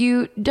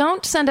you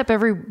don't send up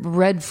every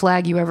red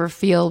flag you ever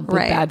feel with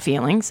Right. bad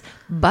feelings,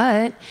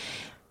 but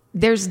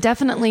there's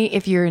definitely,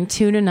 if you're in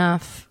tune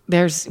enough,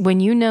 when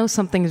you know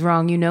something's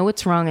wrong, you know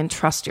it's wrong, and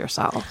trust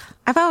yourself.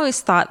 I've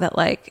always thought that,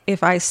 like,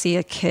 if I see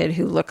a kid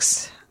who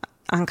looks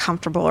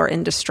uncomfortable or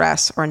in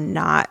distress or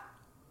not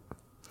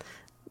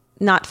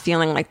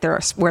feeling like they're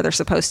where they're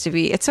supposed to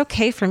be, it's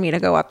okay for me to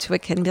go up to a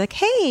kid and be like,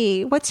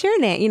 hey, what's your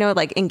name?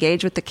 Like,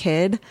 engage with the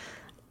kid.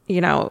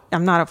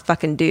 I'm not a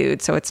fucking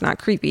dude, so it's not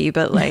creepy,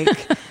 but like,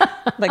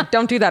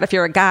 don't do that if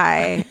you're a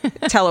guy.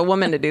 Tell a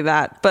woman to do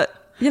that. But,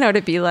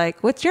 to be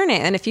like, what's your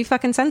name? And if you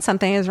fucking sense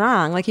something is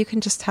wrong, like, you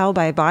can just tell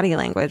by body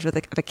language with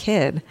a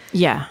kid.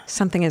 Yeah.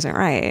 Something isn't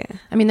right.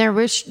 I mean,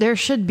 there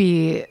should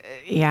be,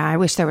 I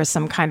wish there was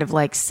some kind of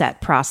like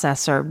set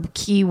process or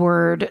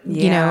keyword,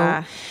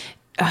 Yeah.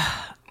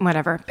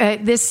 whatever.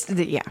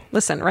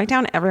 Listen, write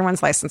down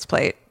everyone's license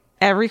plate.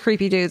 Every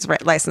creepy dude's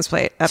license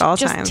plate at all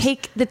times. Just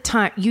take the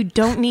time. You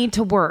don't need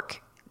to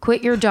work.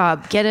 Quit your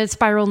job. Get a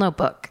spiral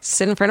notebook.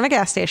 Sit in front of a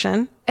gas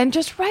station. And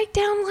just write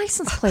down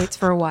license plates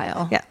for a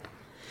while. Yeah.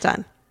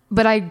 Done.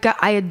 But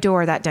I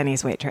adore that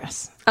Denny's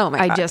waitress. Oh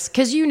my God.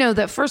 Because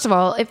that, first of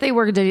all, if they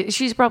work,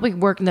 she's probably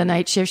working the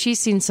night shift. She's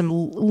seen some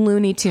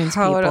Looney Tunes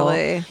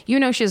Totally.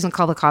 people. She doesn't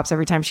call the cops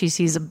every time she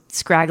sees a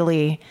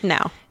scraggly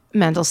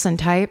Mendelsohn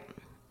type.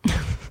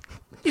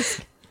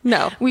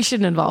 No. We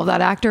shouldn't involve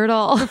that actor at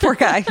all. Poor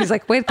guy. He's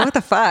like, wait, what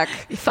the fuck?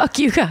 Fuck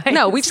you guys.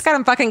 No, we just got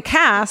him fucking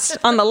cast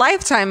on the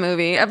Lifetime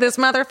movie of this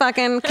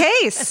motherfucking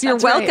case. You're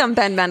welcome, right.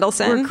 Ben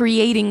Mendelsohn. We're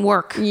creating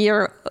work.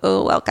 You're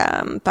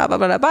welcome. Ba, ba,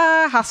 ba, ba,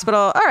 ba.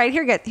 Hospital. All right,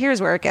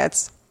 here's where it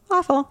gets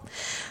awful.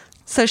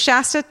 So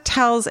Shasta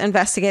tells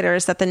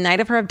investigators that the night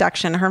of her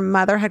abduction, her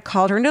mother had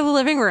called her into the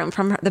living room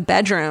from the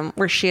bedroom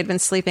where she had been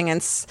sleeping,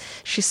 and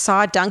she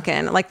saw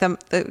Duncan. Like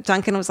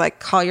Duncan was like,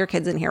 "Call your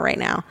kids in here right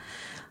now."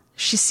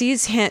 She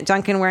sees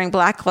Duncan wearing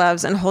black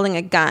gloves and holding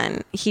a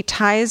gun. He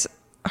ties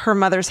her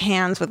mother's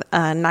hands with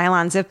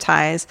nylon zip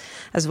ties,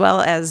 as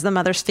well as the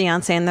mother's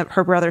fiance and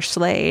her brother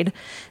Slade.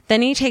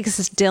 Then he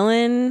takes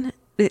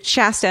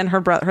Shasta and her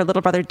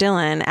little brother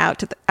Dylan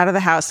out of the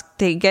house.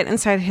 They get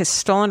inside his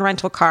stolen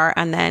rental car,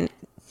 and then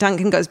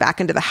Duncan goes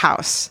back into the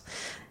house.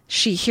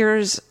 She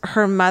hears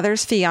her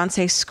mother's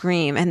fiance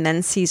scream and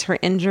then sees her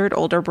injured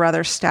older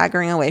brother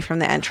staggering away from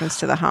the entrance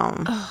to the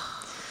home.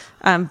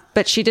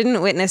 But she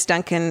didn't witness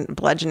Duncan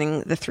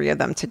bludgeoning the three of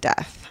them to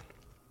death.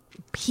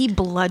 He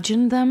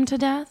bludgeoned them to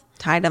death?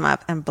 Tied them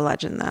up and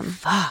bludgeoned them.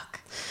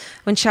 Fuck.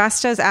 When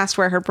Shasta is asked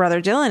where her brother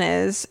Dylan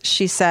is,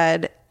 she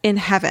said, "In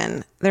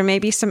heaven. There may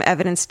be some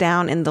evidence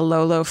down in the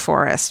Lolo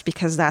forest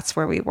because that's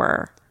where we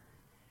were."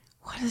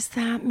 What does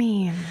that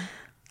mean?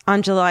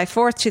 On July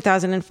 4th,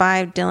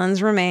 2005,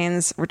 Dylan's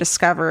remains were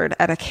discovered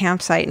at a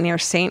campsite near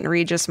St.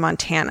 Regis,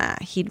 Montana.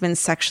 He'd been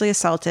sexually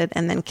assaulted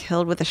and then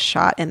killed with a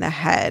shot in the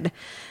head,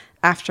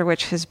 after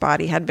which his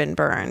body had been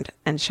burned,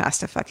 and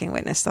Shasta fucking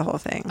witnessed the whole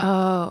thing.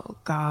 Oh,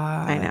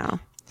 God. I know.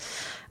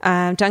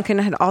 Duncan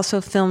had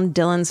also filmed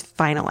Dylan's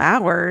final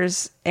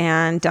hours,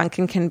 and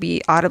Duncan can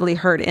be audibly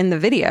heard in the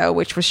video,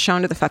 which was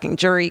shown to the fucking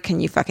jury. Can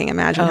you fucking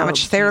imagine how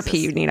much therapy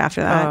you need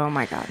after that? Oh,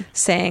 my God.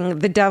 Saying,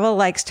 "The devil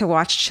likes to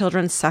watch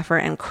children suffer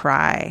and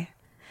cry."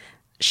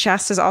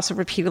 Shasta's also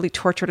repeatedly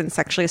tortured and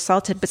sexually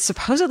assaulted, but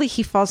supposedly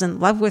he falls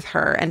in love with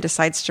her and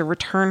decides to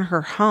return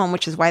her home,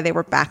 which is why they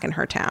were back in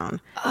her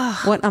town.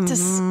 Ugh, what a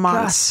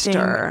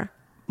disgusting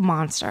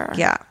monster.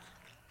 Yeah.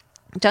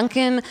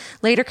 Duncan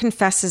later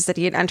confesses that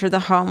he had entered the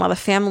home while the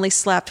family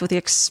slept with the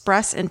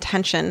express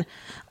intention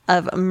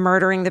of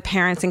murdering the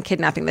parents and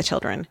kidnapping the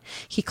children.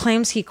 He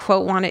claims he,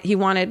 quote,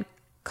 wanted,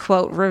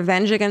 quote,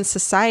 revenge against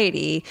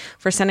society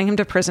for sending him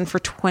to prison for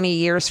 20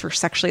 years for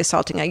sexually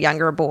assaulting a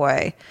younger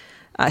boy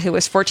who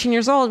was 14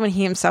 years old when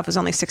he himself was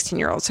only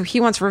 16-year-old. So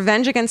he wants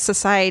revenge against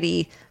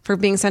society for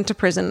being sent to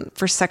prison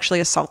for sexually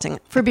assaulting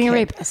For being a a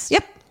kid. rapist.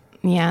 Yep.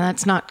 Yeah,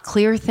 that's not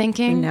clear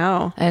thinking.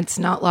 No. It's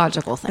not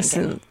logical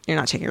thinking. Listen, you're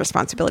not taking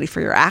responsibility for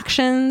your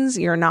actions.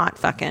 You're not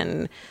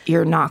fucking...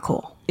 You're not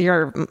cool.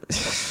 You're...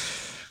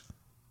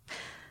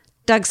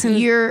 Dougson...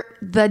 You're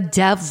the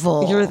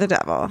devil. You're the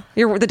devil.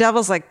 The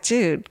devil's like,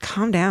 dude,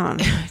 calm down.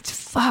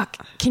 Fuck.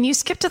 Can you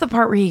skip to the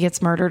part where he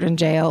gets murdered in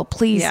jail?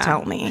 Please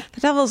tell me.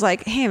 The devil's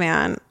like, hey,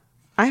 man,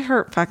 I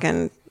hurt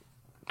fucking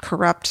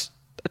corrupt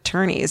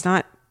attorneys,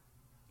 not...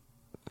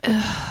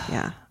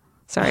 Yeah.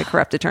 Sorry,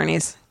 corrupt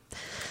attorneys.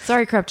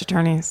 Sorry, corrupt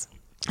attorneys.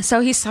 So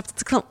he's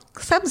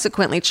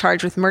subsequently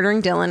charged with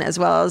murdering Dylan as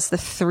well as the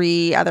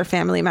three other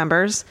family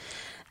members.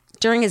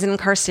 During his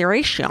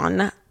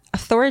incarceration,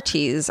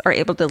 authorities are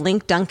able to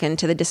link Duncan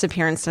to the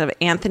disappearance of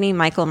Anthony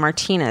Michael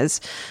Martinez,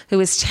 who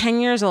was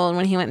 10 years old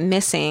when he went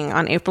missing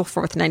on April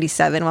 4th,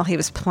 1997, while he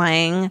was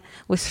playing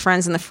with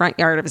friends in the front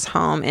yard of his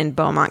home in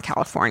Beaumont,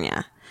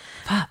 California.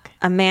 Fuck.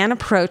 A man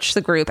approached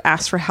the group,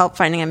 asked for help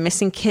finding a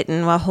missing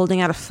kitten while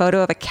holding out a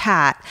photo of a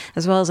cat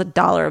as well as a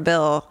dollar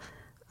bill.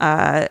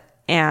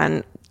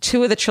 And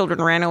two of the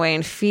children ran away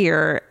in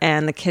fear,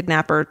 and the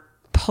kidnapper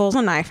pulls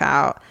a knife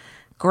out,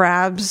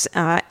 grabs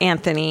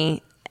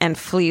Anthony, and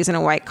flees in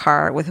a white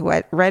car with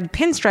red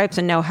pinstripes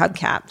and no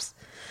hubcaps.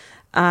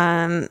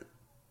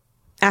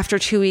 After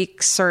 2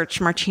 weeks search,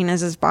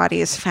 Martinez's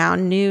body is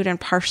found nude and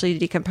partially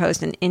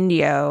decomposed in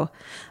Indio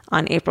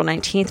on April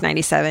 19th,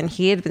 1997.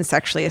 He had been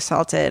sexually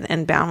assaulted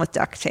and bound with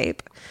duct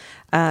tape.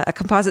 A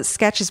composite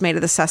sketch is made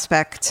of the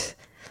suspect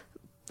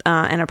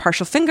and a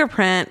partial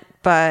fingerprint,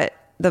 but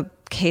the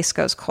case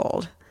goes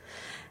cold.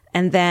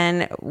 And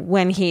then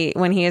when he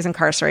is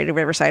incarcerated,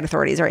 Riverside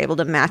authorities are able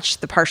to match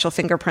the partial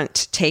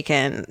fingerprint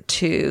taken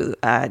to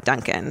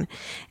Duncan.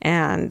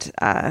 And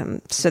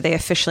so they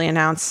officially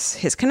announce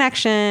his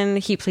connection.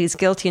 He pleads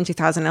guilty in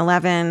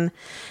 2011.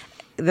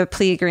 The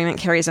plea agreement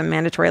carries a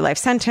mandatory life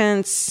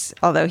sentence,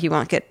 although he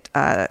won't get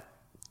the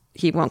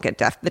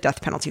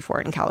death penalty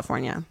for it in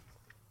California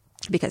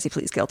because he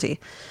pleads guilty.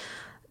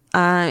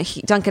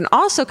 Duncan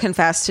also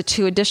confessed to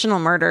two additional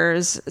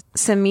murders.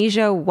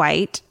 Samija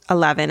White,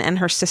 11, and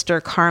her sister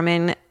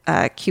Carmen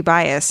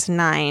Cubias,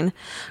 9,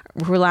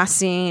 were last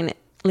seen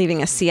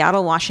leaving a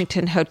Seattle,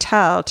 Washington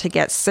hotel to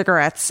get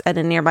cigarettes at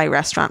a nearby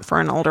restaurant for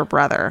an older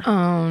brother.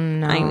 Oh,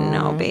 no. I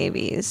know,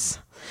 babies.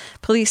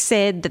 Police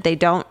said that they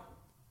don't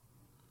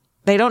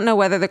know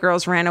whether the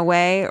girls ran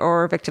away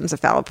or victims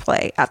of foul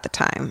play at the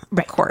time.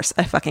 Right. Of course,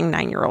 a fucking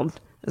 9-year-old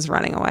is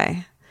running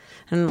away,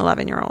 and an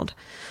 11-year-old.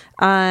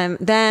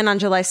 Then on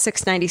July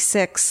 6,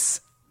 1996,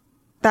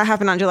 that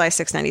happened on July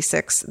 6,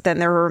 1996. Then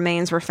their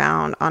remains were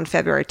found on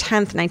February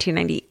 10th,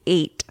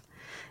 1998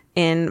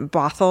 in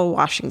Bothell,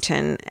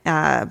 Washington,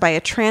 by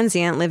a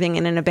transient living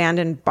in an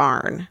abandoned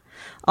barn.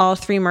 All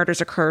three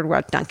murders occurred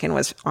while Duncan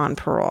was on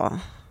parole.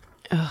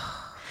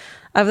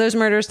 Of those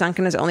murders,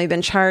 Duncan has only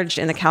been charged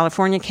in the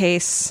California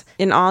case.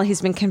 In all,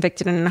 he's been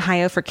convicted in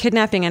Ohio for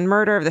kidnapping and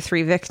murder of the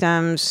 3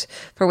 victims,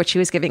 for which he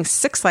was giving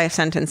 6 life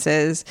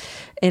sentences.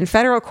 In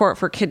federal court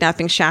for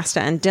kidnapping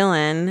Shasta and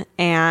Dylan,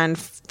 and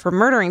for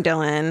murdering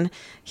Dylan,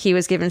 he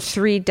was given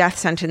 3 death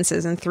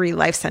sentences and 3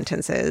 life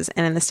sentences.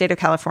 And in the state of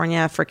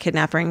California for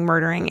kidnapping,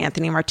 murdering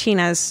Anthony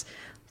Martinez,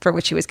 for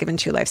which he was given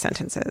 2 life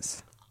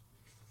sentences.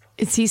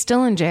 Is he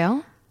still in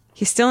jail?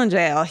 He's still in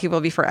jail. He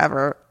will be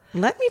forever.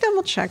 Let me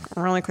double check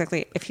really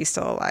quickly if he's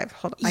still alive.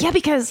 Hold on. Yeah,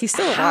 because he's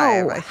still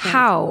alive. I think.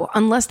 How?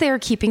 Unless they are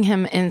keeping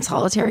him in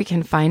solitary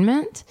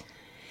confinement.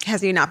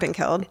 Has he not been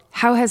killed?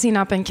 How has he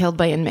not been killed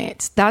by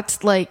inmates?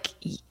 That's like,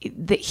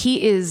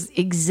 he is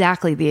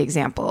exactly the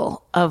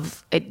example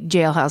of a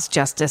jailhouse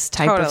justice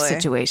type of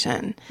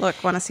situation.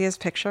 Look, want to see his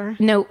picture?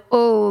 No.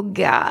 Oh,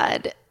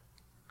 God.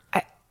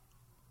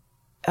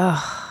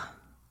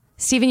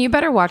 Stephen, you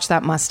better watch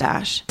that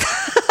mustache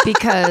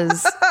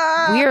because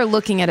we are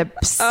looking at a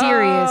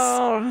serious...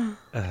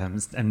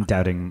 I'm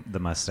doubting the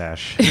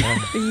mustache.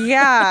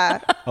 Yeah.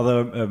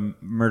 Although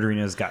murdering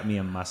has got me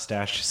a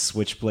mustache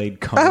switchblade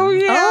comb. Oh,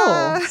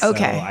 yeah. Oh,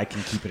 okay. So I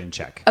can keep it in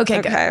check.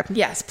 Okay, good.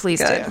 Yes,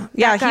 please Good. do.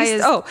 Yeah, that guy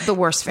he's is the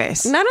worst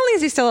face. Not only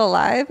is he still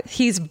alive,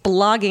 he's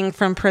blogging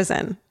from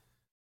prison.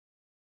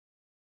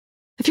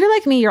 If you're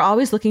like me, you're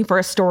always looking for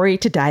a story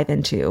to dive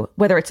into.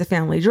 Whether it's a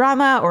family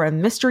drama or a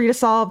mystery to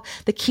solve,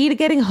 the key to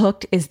getting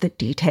hooked is the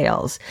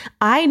details.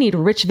 I need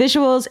rich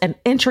visuals and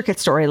intricate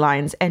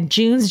storylines, and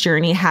June's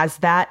Journey has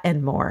that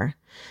and more.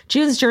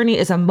 June's Journey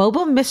is a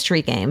mobile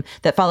mystery game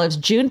that follows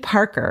June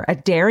Parker, a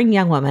daring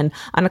young woman,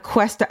 on a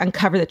quest to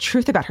uncover the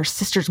truth about her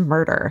sister's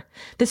murder.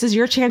 This is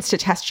your chance to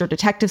test your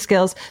detective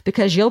skills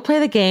because you'll play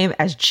the game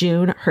as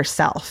June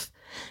herself.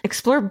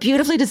 Explore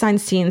beautifully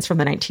designed scenes from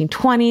the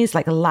 1920s,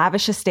 like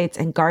lavish estates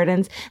and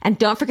gardens, and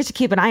don't forget to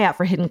keep an eye out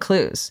for hidden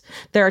clues.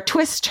 There are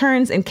twists,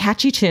 turns, and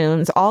catchy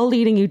tunes, all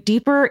leading you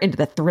deeper into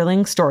the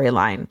thrilling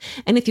storyline.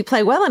 And if you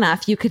play well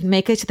enough, you could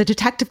make it to the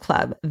Detective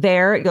Club.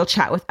 There, you'll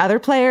chat with other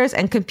players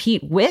and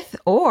compete with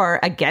or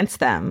against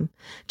them.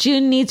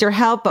 June needs your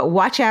help, but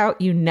watch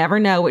out, you never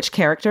know which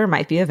character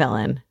might be a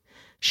villain.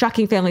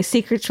 Shocking family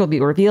secrets will be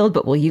revealed,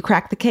 but will you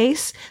crack the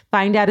case?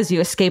 Find out as you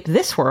escape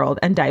this world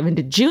and dive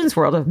into June's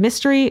world of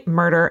mystery,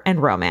 murder,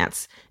 and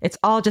romance. It's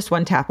all just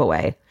one tap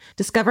away.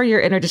 Discover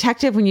your inner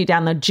detective when you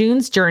download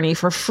June's Journey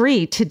for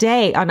free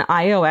today on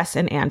iOS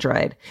and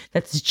Android.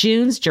 That's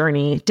June's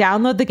Journey.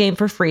 Download the game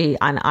for free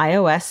on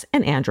iOS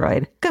and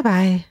Android.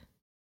 Goodbye.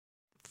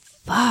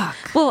 Fuck.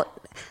 Well,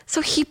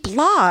 so he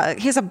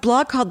has a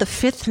blog called The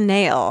Fifth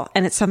Nail,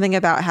 and it's something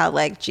about how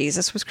like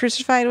Jesus was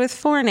crucified with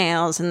 4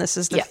 nails, and this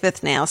is the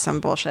 5th nail, some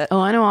bullshit. Oh,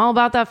 I know all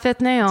about that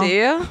 5th nail. Do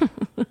you?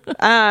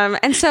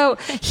 And so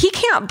he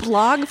can't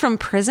blog from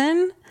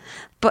prison,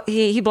 but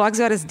he blogs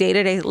about his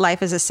day-to-day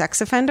life as a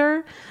sex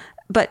offender.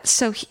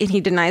 But and he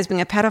denies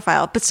being a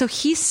pedophile. But so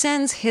he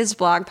sends his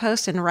blog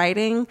post and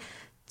writing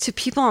to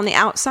people on the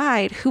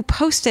outside who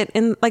post it,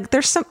 and like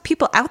there's some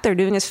people out there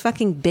doing his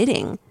fucking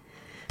bidding.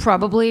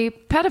 Probably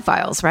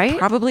pedophiles, right?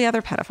 Probably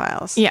other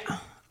pedophiles. Yeah.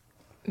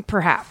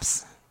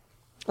 Perhaps.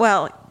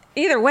 Well,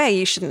 either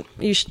way,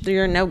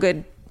 you're no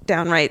good,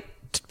 downright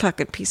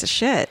fucking piece of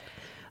shit.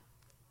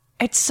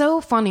 It's so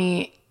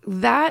funny.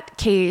 That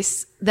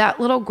case,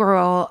 that little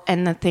girl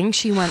and the thing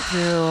she went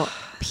through,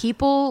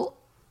 people,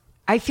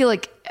 I feel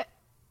like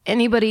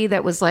anybody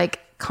that was like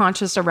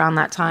conscious around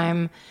that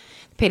time,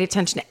 paid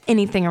attention to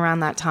anything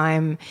around that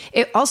time.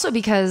 It also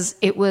because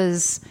it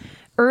was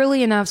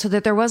early enough so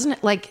that there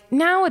wasn't like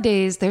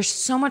nowadays there's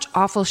so much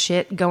awful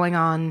shit going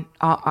on,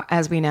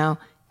 as we know,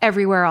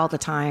 everywhere all the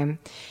time.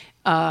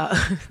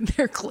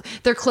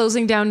 They're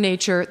closing down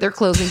nature. They're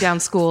closing down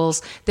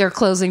schools. They're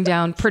closing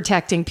down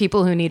protecting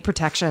people who need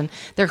protection.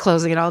 They're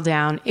closing it all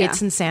down. Yeah.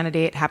 It's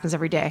insanity. It happens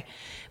every day.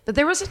 But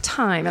there was a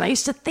time, and I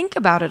used to think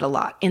about it a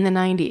lot in the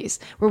 90s,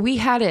 where we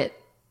had it.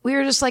 We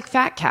were just like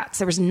fat cats.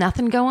 There was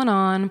nothing going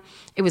on.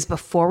 It was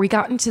before we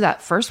got into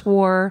that first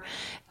war.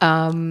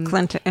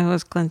 Clinton. It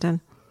was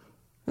Clinton.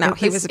 No,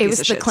 he was a piece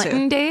of shit. It was the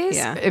Clinton days.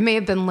 Yeah. It may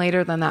have been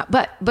later than that.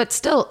 But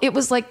still, it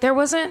was like there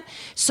wasn't.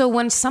 So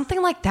when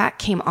something like that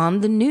came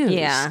on the news,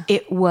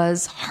 it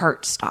was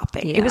heart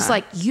stopping. Yeah. It was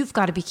like, you've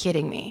got to be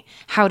kidding me.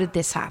 How did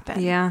this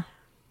happen? Yeah.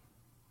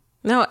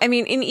 No, I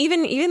mean, and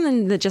even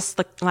in the just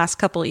the last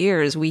couple of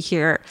years, we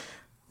hear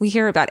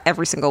about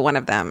every single one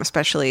of them,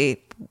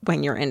 especially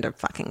when you're into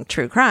fucking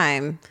true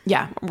crime.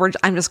 Yeah.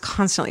 I'm just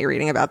constantly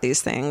reading about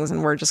these things,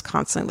 and we're just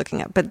constantly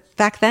looking at. But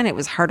back then, it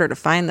was harder to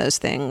find those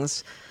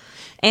things.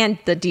 And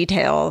the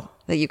detail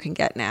that you can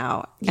get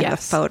now and the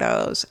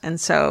photos. And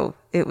so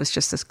it was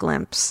just this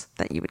glimpse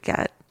that you would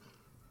get.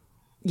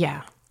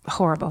 Yeah.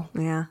 Horrible.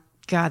 Yeah.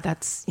 God,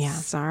 that's, yeah.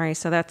 Sorry.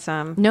 So that's,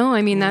 No,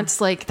 I mean,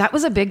 that's like, that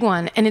was a big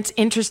one. And it's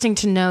interesting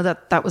to know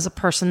that was a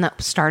person that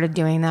started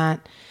doing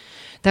that.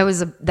 That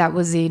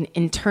was an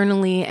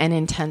internally and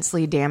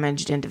intensely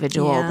damaged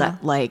individual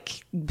that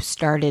like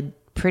started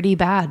pretty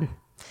bad.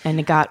 And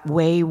it got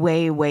way,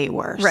 way, way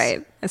worse.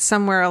 Right.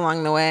 Somewhere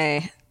along the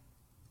way,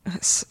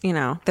 you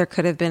know, there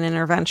could have been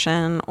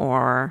intervention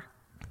or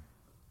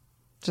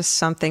Just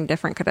something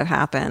different could have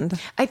happened.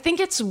 I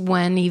think it's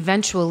when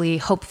eventually,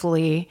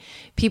 hopefully,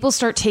 people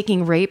start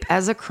taking rape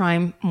as a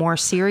crime more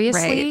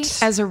seriously,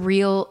 Right. as a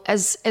real,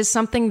 as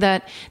something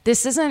that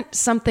this isn't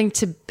something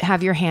to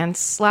have your hands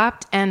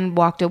slapped and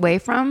walked away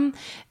from,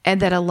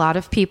 and that a lot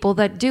of people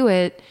that do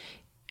it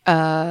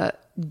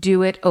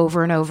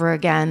over and over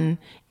again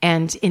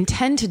and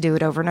intend to do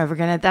it over and over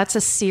again. And that's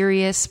a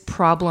serious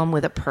problem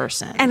with a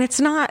person. And it's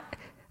not,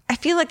 I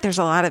feel like there's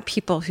a lot of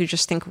people who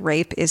just think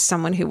rape is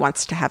someone who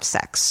wants to have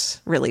sex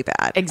really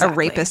bad. Exactly. A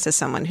rapist is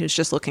someone who's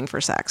just looking for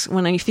sex.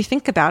 When if you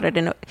think about it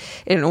in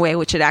a way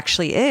which it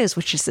actually is,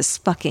 which is this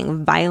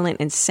fucking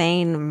violent,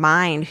 insane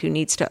mind who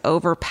needs to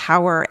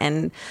overpower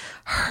and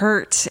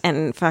hurt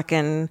and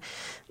fucking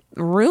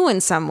ruin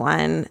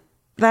someone,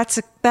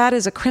 that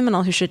is a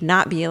criminal who should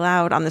not be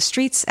allowed on the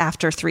streets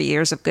after 3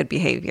 years of good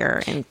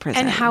behavior in prison.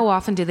 And how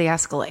often do they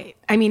escalate?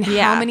 I mean,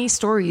 how many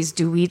stories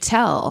do we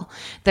tell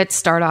that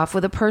start off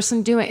with a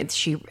person doing it?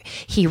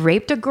 He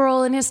raped a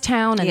girl in his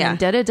town and then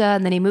da-da-da,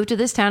 and then he moved to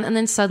this town and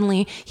then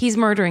suddenly he's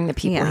murdering the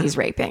people he's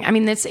raping. I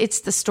mean,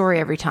 it's the story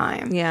every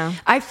time. Yeah.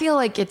 I feel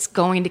like it's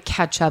going to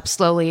catch up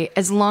slowly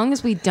as long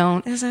as we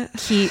don't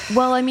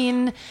well, I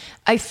mean,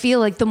 I feel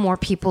like the more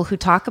people who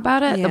talk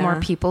about it, the more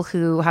people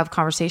who have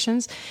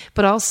conversations,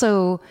 but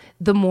also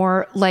the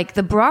more like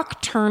the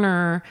Brock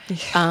Turner.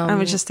 I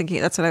was just thinking,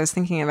 that's what I was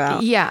thinking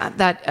about. Yeah.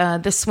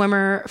 That the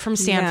swimmer from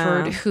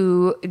Stanford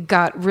who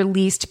got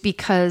released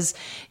because,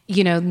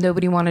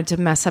 nobody wanted to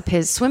mess up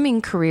his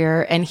swimming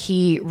career. And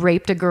he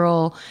raped a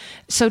girl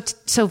so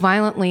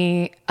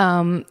violently,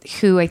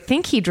 who I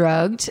think he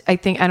drugged. I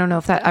don't know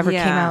if that ever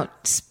came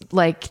out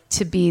like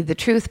to be the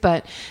truth,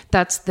 but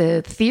that's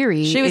the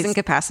theory. She was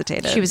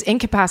incapacitated.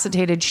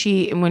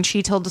 When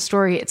she told the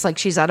story, it's like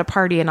she's at a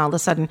party and all of a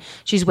sudden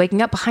she's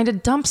waking up behind a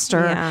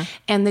dumpster. Yeah.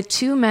 And the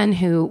two men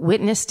who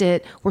witnessed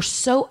it were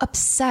so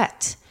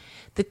upset.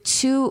 The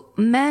two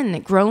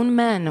grown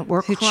men,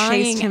 were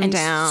crying and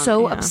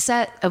so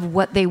upset of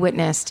what they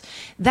witnessed.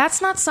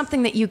 That's not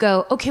something that you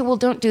go, okay, well,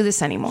 don't do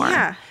this anymore.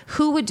 Yeah.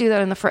 Who would do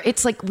that in the first?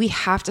 It's like we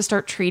have to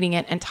start treating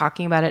it and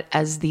talking about it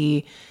as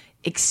the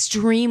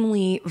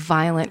extremely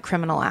violent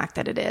criminal act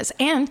that it is.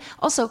 And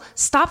also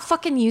stop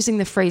fucking using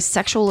the phrase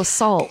sexual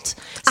assault.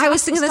 I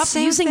was thinking the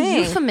same using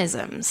thing.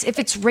 Euphemisms. If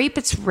it's rape,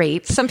 it's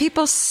rape. Some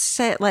people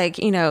say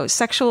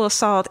sexual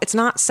assault, it's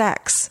not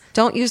sex.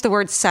 Don't use the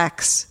word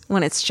sex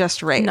when it's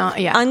just rape.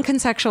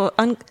 Non-consensual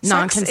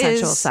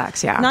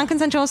sex. Yeah.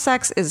 Non-consensual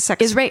sex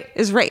is rape.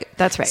 Is rape.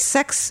 That's right.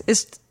 Sex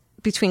is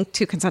between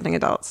two consenting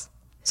adults.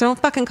 So don't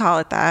fucking call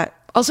it that.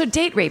 Also,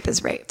 date rape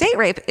is rape. Date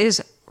rape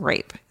is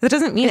rape. That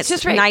doesn't mean it's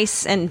just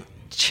nice and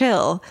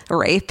chill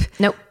rape.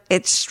 Nope.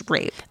 It's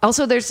rape.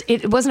 Also,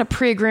 it wasn't a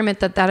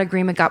pre-agreement that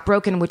agreement got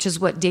broken, which is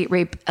what date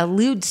rape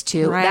alludes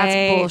to. Right.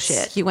 That's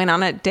bullshit. You went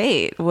on a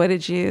date. What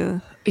did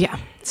you... Yeah.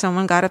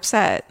 Someone got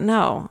upset.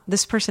 No,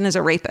 this person is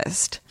a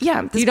rapist.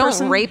 Yeah. You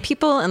don't rape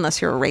people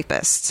unless you're a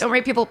rapist. Don't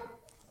rape people.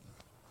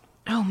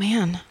 Oh,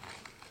 man.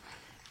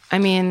 I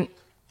mean,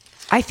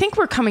 I think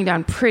we're coming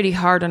down pretty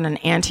hard on an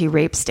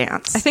anti-rape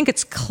stance. I think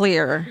it's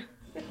clear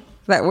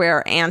that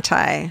we're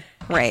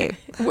anti-rape.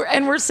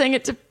 We're saying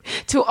it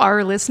to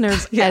our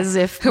listeners as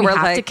if we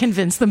have to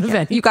convince them of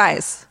anything. You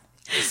guys,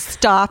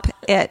 stop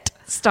it.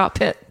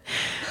 Stop it.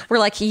 We're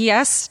like,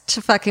 yes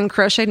to fucking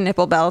crocheted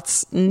nipple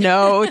belts,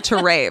 no to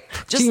rape.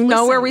 Just Do you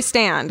know where we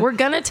stand? We're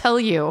going to tell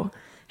you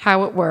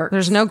how it works.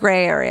 There's no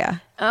gray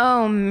area.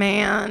 Oh,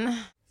 man.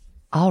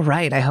 All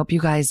right. I hope you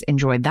guys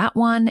enjoyed that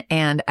one.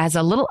 And as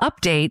a little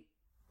update,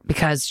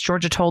 because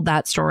Georgia told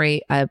that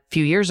story a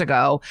few years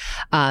ago,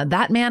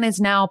 that man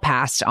is now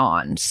passed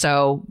on.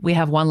 So we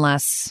have one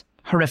less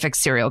horrific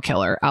serial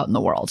killer out in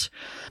the world.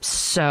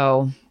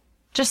 So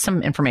just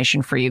some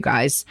information for you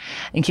guys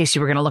in case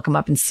you were going to look him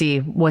up and see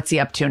what's he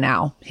up to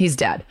now. He's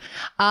dead.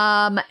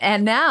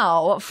 And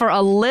now for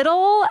a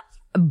little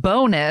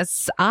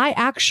bonus, I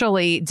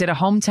actually did a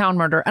hometown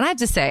murder. And I have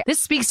to say,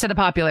 this speaks to the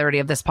popularity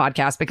of this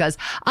podcast because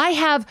I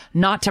have,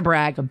 not to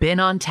brag,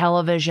 been on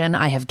television.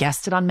 I have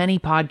guested on many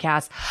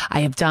podcasts. I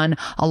have done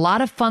a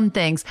lot of fun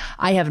things.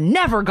 I have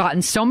never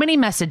gotten so many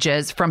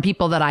messages from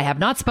people that I have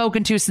not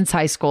spoken to since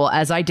high school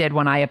as I did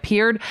when I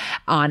appeared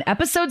on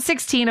episode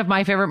 16 of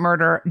My Favorite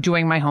Murder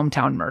doing my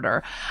hometown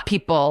murder.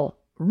 People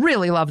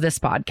really love this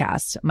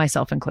podcast,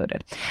 myself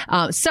included.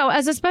 So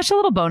as a special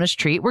little bonus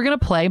treat, we're going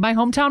to play My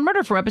Hometown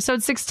Murder from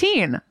episode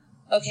 16.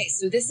 Okay,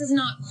 so this is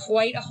not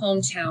quite a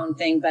hometown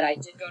thing, but I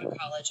did go to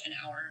college an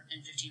hour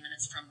and 15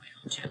 minutes from my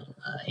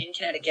hometown in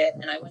Connecticut,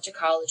 and I went to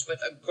college with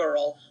a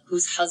girl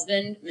whose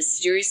husband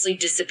mysteriously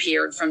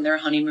disappeared from their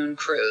honeymoon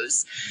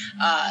cruise.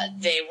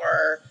 They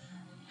were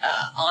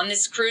on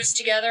this cruise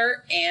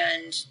together,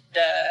 and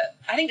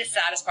I think the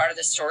saddest part of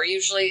the story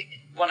usually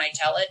when I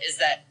tell it is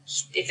that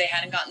if they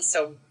hadn't gotten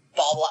so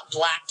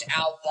blacked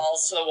out,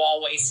 balls to the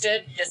wall,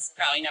 wasted, this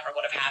probably never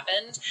would have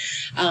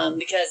happened,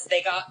 because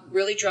they got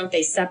really drunk.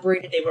 They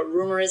separated.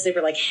 Rumors they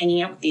were like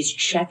hanging out with these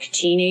Czech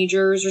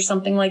teenagers or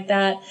something like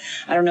that.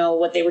 I don't know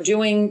what they were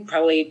doing,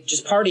 probably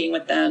just partying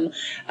with them.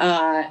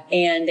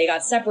 And they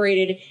got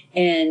separated,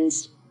 and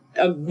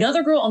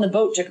another girl on the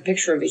boat took a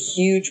picture of a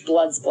huge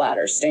blood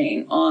splatter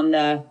stain on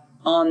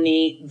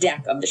the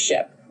deck of the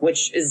ship,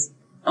 which is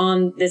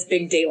on this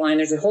big Dateline.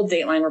 There's a whole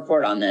Dateline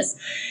report on this.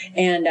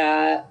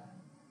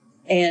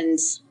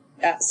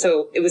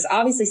 So it was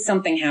obviously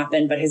something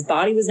happened, but his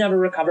body was never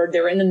recovered.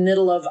 They were in the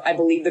middle of, I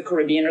believe, the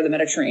Caribbean or the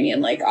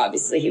Mediterranean. Like,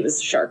 obviously he was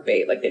shark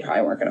bait. Like, they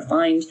probably weren't going to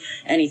find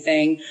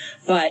anything.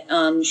 But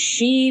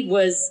she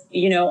was,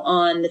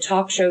 on the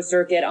talk show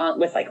circuit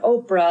with like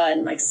Oprah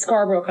and like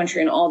Scarborough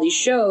Country and all these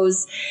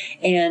shows.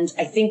 And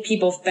I think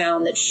people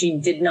found that she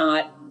did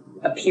not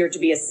appear to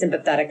be a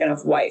sympathetic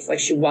enough wife. Like,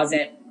 she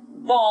wasn't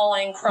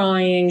bawling,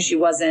 crying.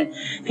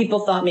 People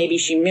thought maybe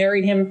she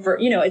married him for,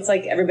 it's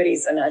like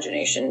everybody's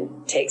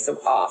imagination takes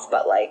off.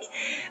 But like,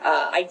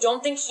 I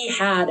don't think he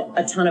had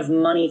a ton of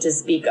money to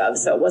speak of.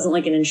 So it wasn't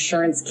like an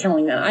insurance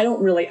killing man. I don't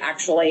really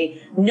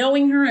actually,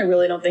 knowing her, I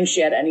really don't think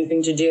she had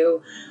anything to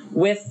do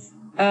with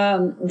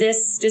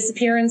this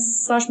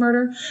disappearance /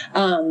 murder.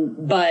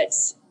 But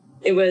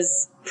it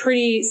was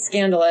pretty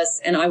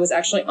scandalous. And I was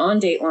actually on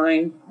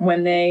Dateline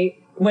when they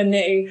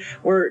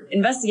were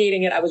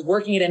investigating it. I was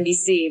working at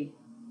NBC.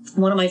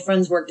 One of my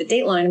friends worked at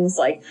Dateline and was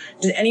like,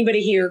 did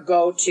anybody here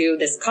go to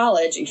this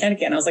college in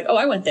Connecticut? And I was like, oh,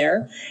 I went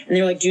there. And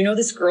they were like, do you know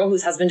this girl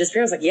whose husband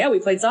disappeared? I was like, yeah, we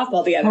played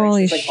softball together.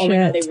 Holy and she's like, oh my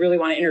God, they really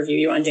want to interview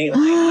you on Dateline.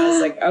 And I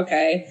was like,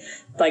 okay,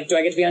 like, do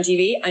I get to be on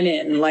TV? I'm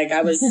in. Like,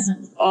 I was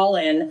all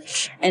in.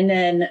 And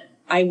then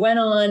I went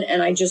on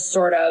and I just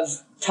sort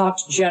of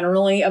talked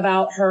generally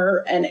about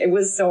her, and it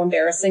was so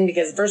embarrassing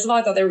because first of all,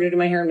 I thought they were going to do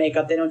my hair and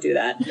makeup. They don't do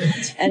that.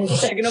 And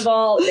second of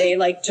all, they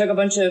like took a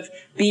bunch of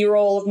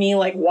B-roll of me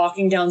like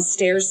walking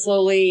downstairs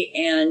slowly,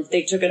 and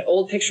they took an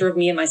old picture of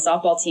me and my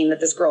softball team that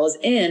this girl is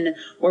in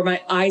where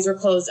my eyes are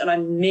closed and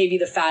I'm maybe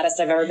the fattest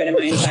I've ever been in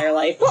my entire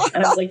life.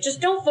 And I was like, just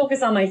don't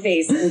focus on my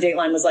face. And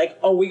Dateline was like,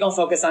 oh, we gonna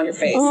focus on your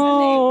face. And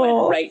they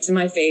went right to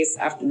my face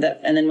after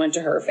that and then went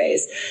to her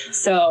face.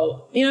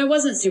 So, I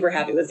wasn't super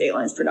happy with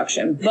Dateline's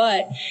production,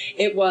 but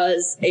it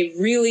was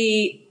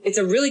it's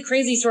a really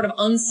crazy sort of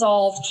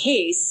unsolved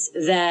case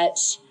that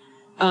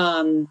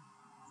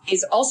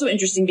is also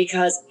interesting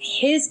because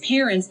his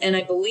parents, and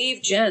I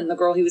believe Jen, the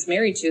girl he was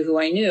married to, who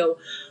I knew,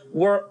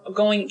 were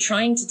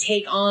trying to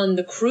take on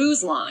the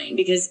cruise line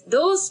because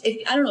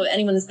I don't know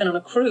anyone that's been on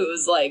a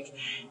cruise, like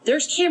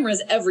there's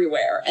cameras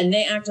everywhere, and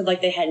they acted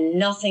like they had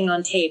nothing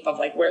on tape of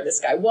like where this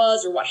guy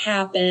was or what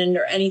happened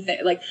or anything.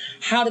 Like,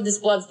 how did this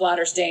blood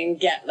splatter stain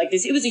get like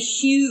this? It was a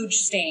huge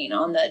stain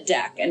on the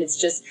deck, and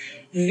it's just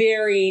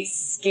very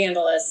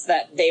scandalous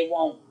that they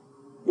won't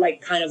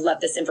like kind of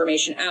let this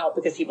information out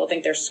because people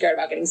think they're scared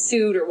about getting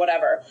sued or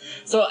whatever.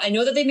 So I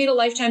know that they made a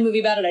Lifetime movie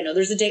about it. I know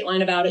there's a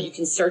Dateline about it. You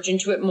can search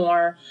into it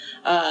more.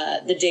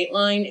 The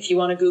Dateline, if you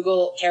want to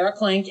Google Kara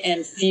Klenk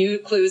and few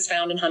clues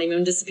found in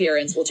honeymoon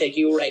disappearance, will take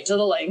you right to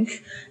the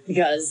link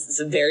because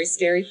it's a very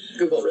scary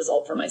Google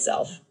result for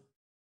myself.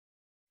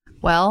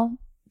 Well,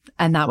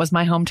 and that was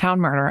my hometown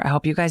murder. I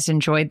hope you guys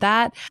enjoyed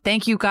that.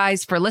 Thank you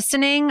guys for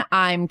listening.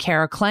 I'm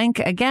Kara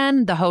Klenk,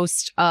 again, the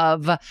host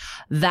of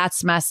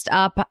That's Messed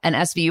Up, an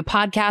SVU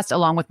podcast,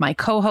 along with my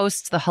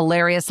co-host, the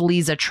hilarious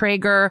Lisa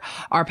Traeger.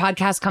 Our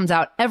podcast comes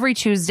out every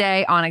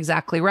Tuesday on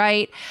Exactly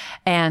Right.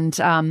 And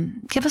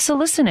give us a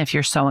listen if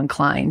you're so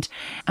inclined.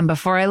 And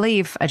before I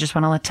leave, I just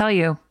want to tell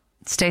you,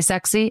 stay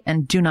sexy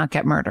and do not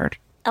get murdered.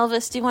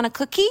 Elvis, do you want a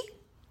cookie?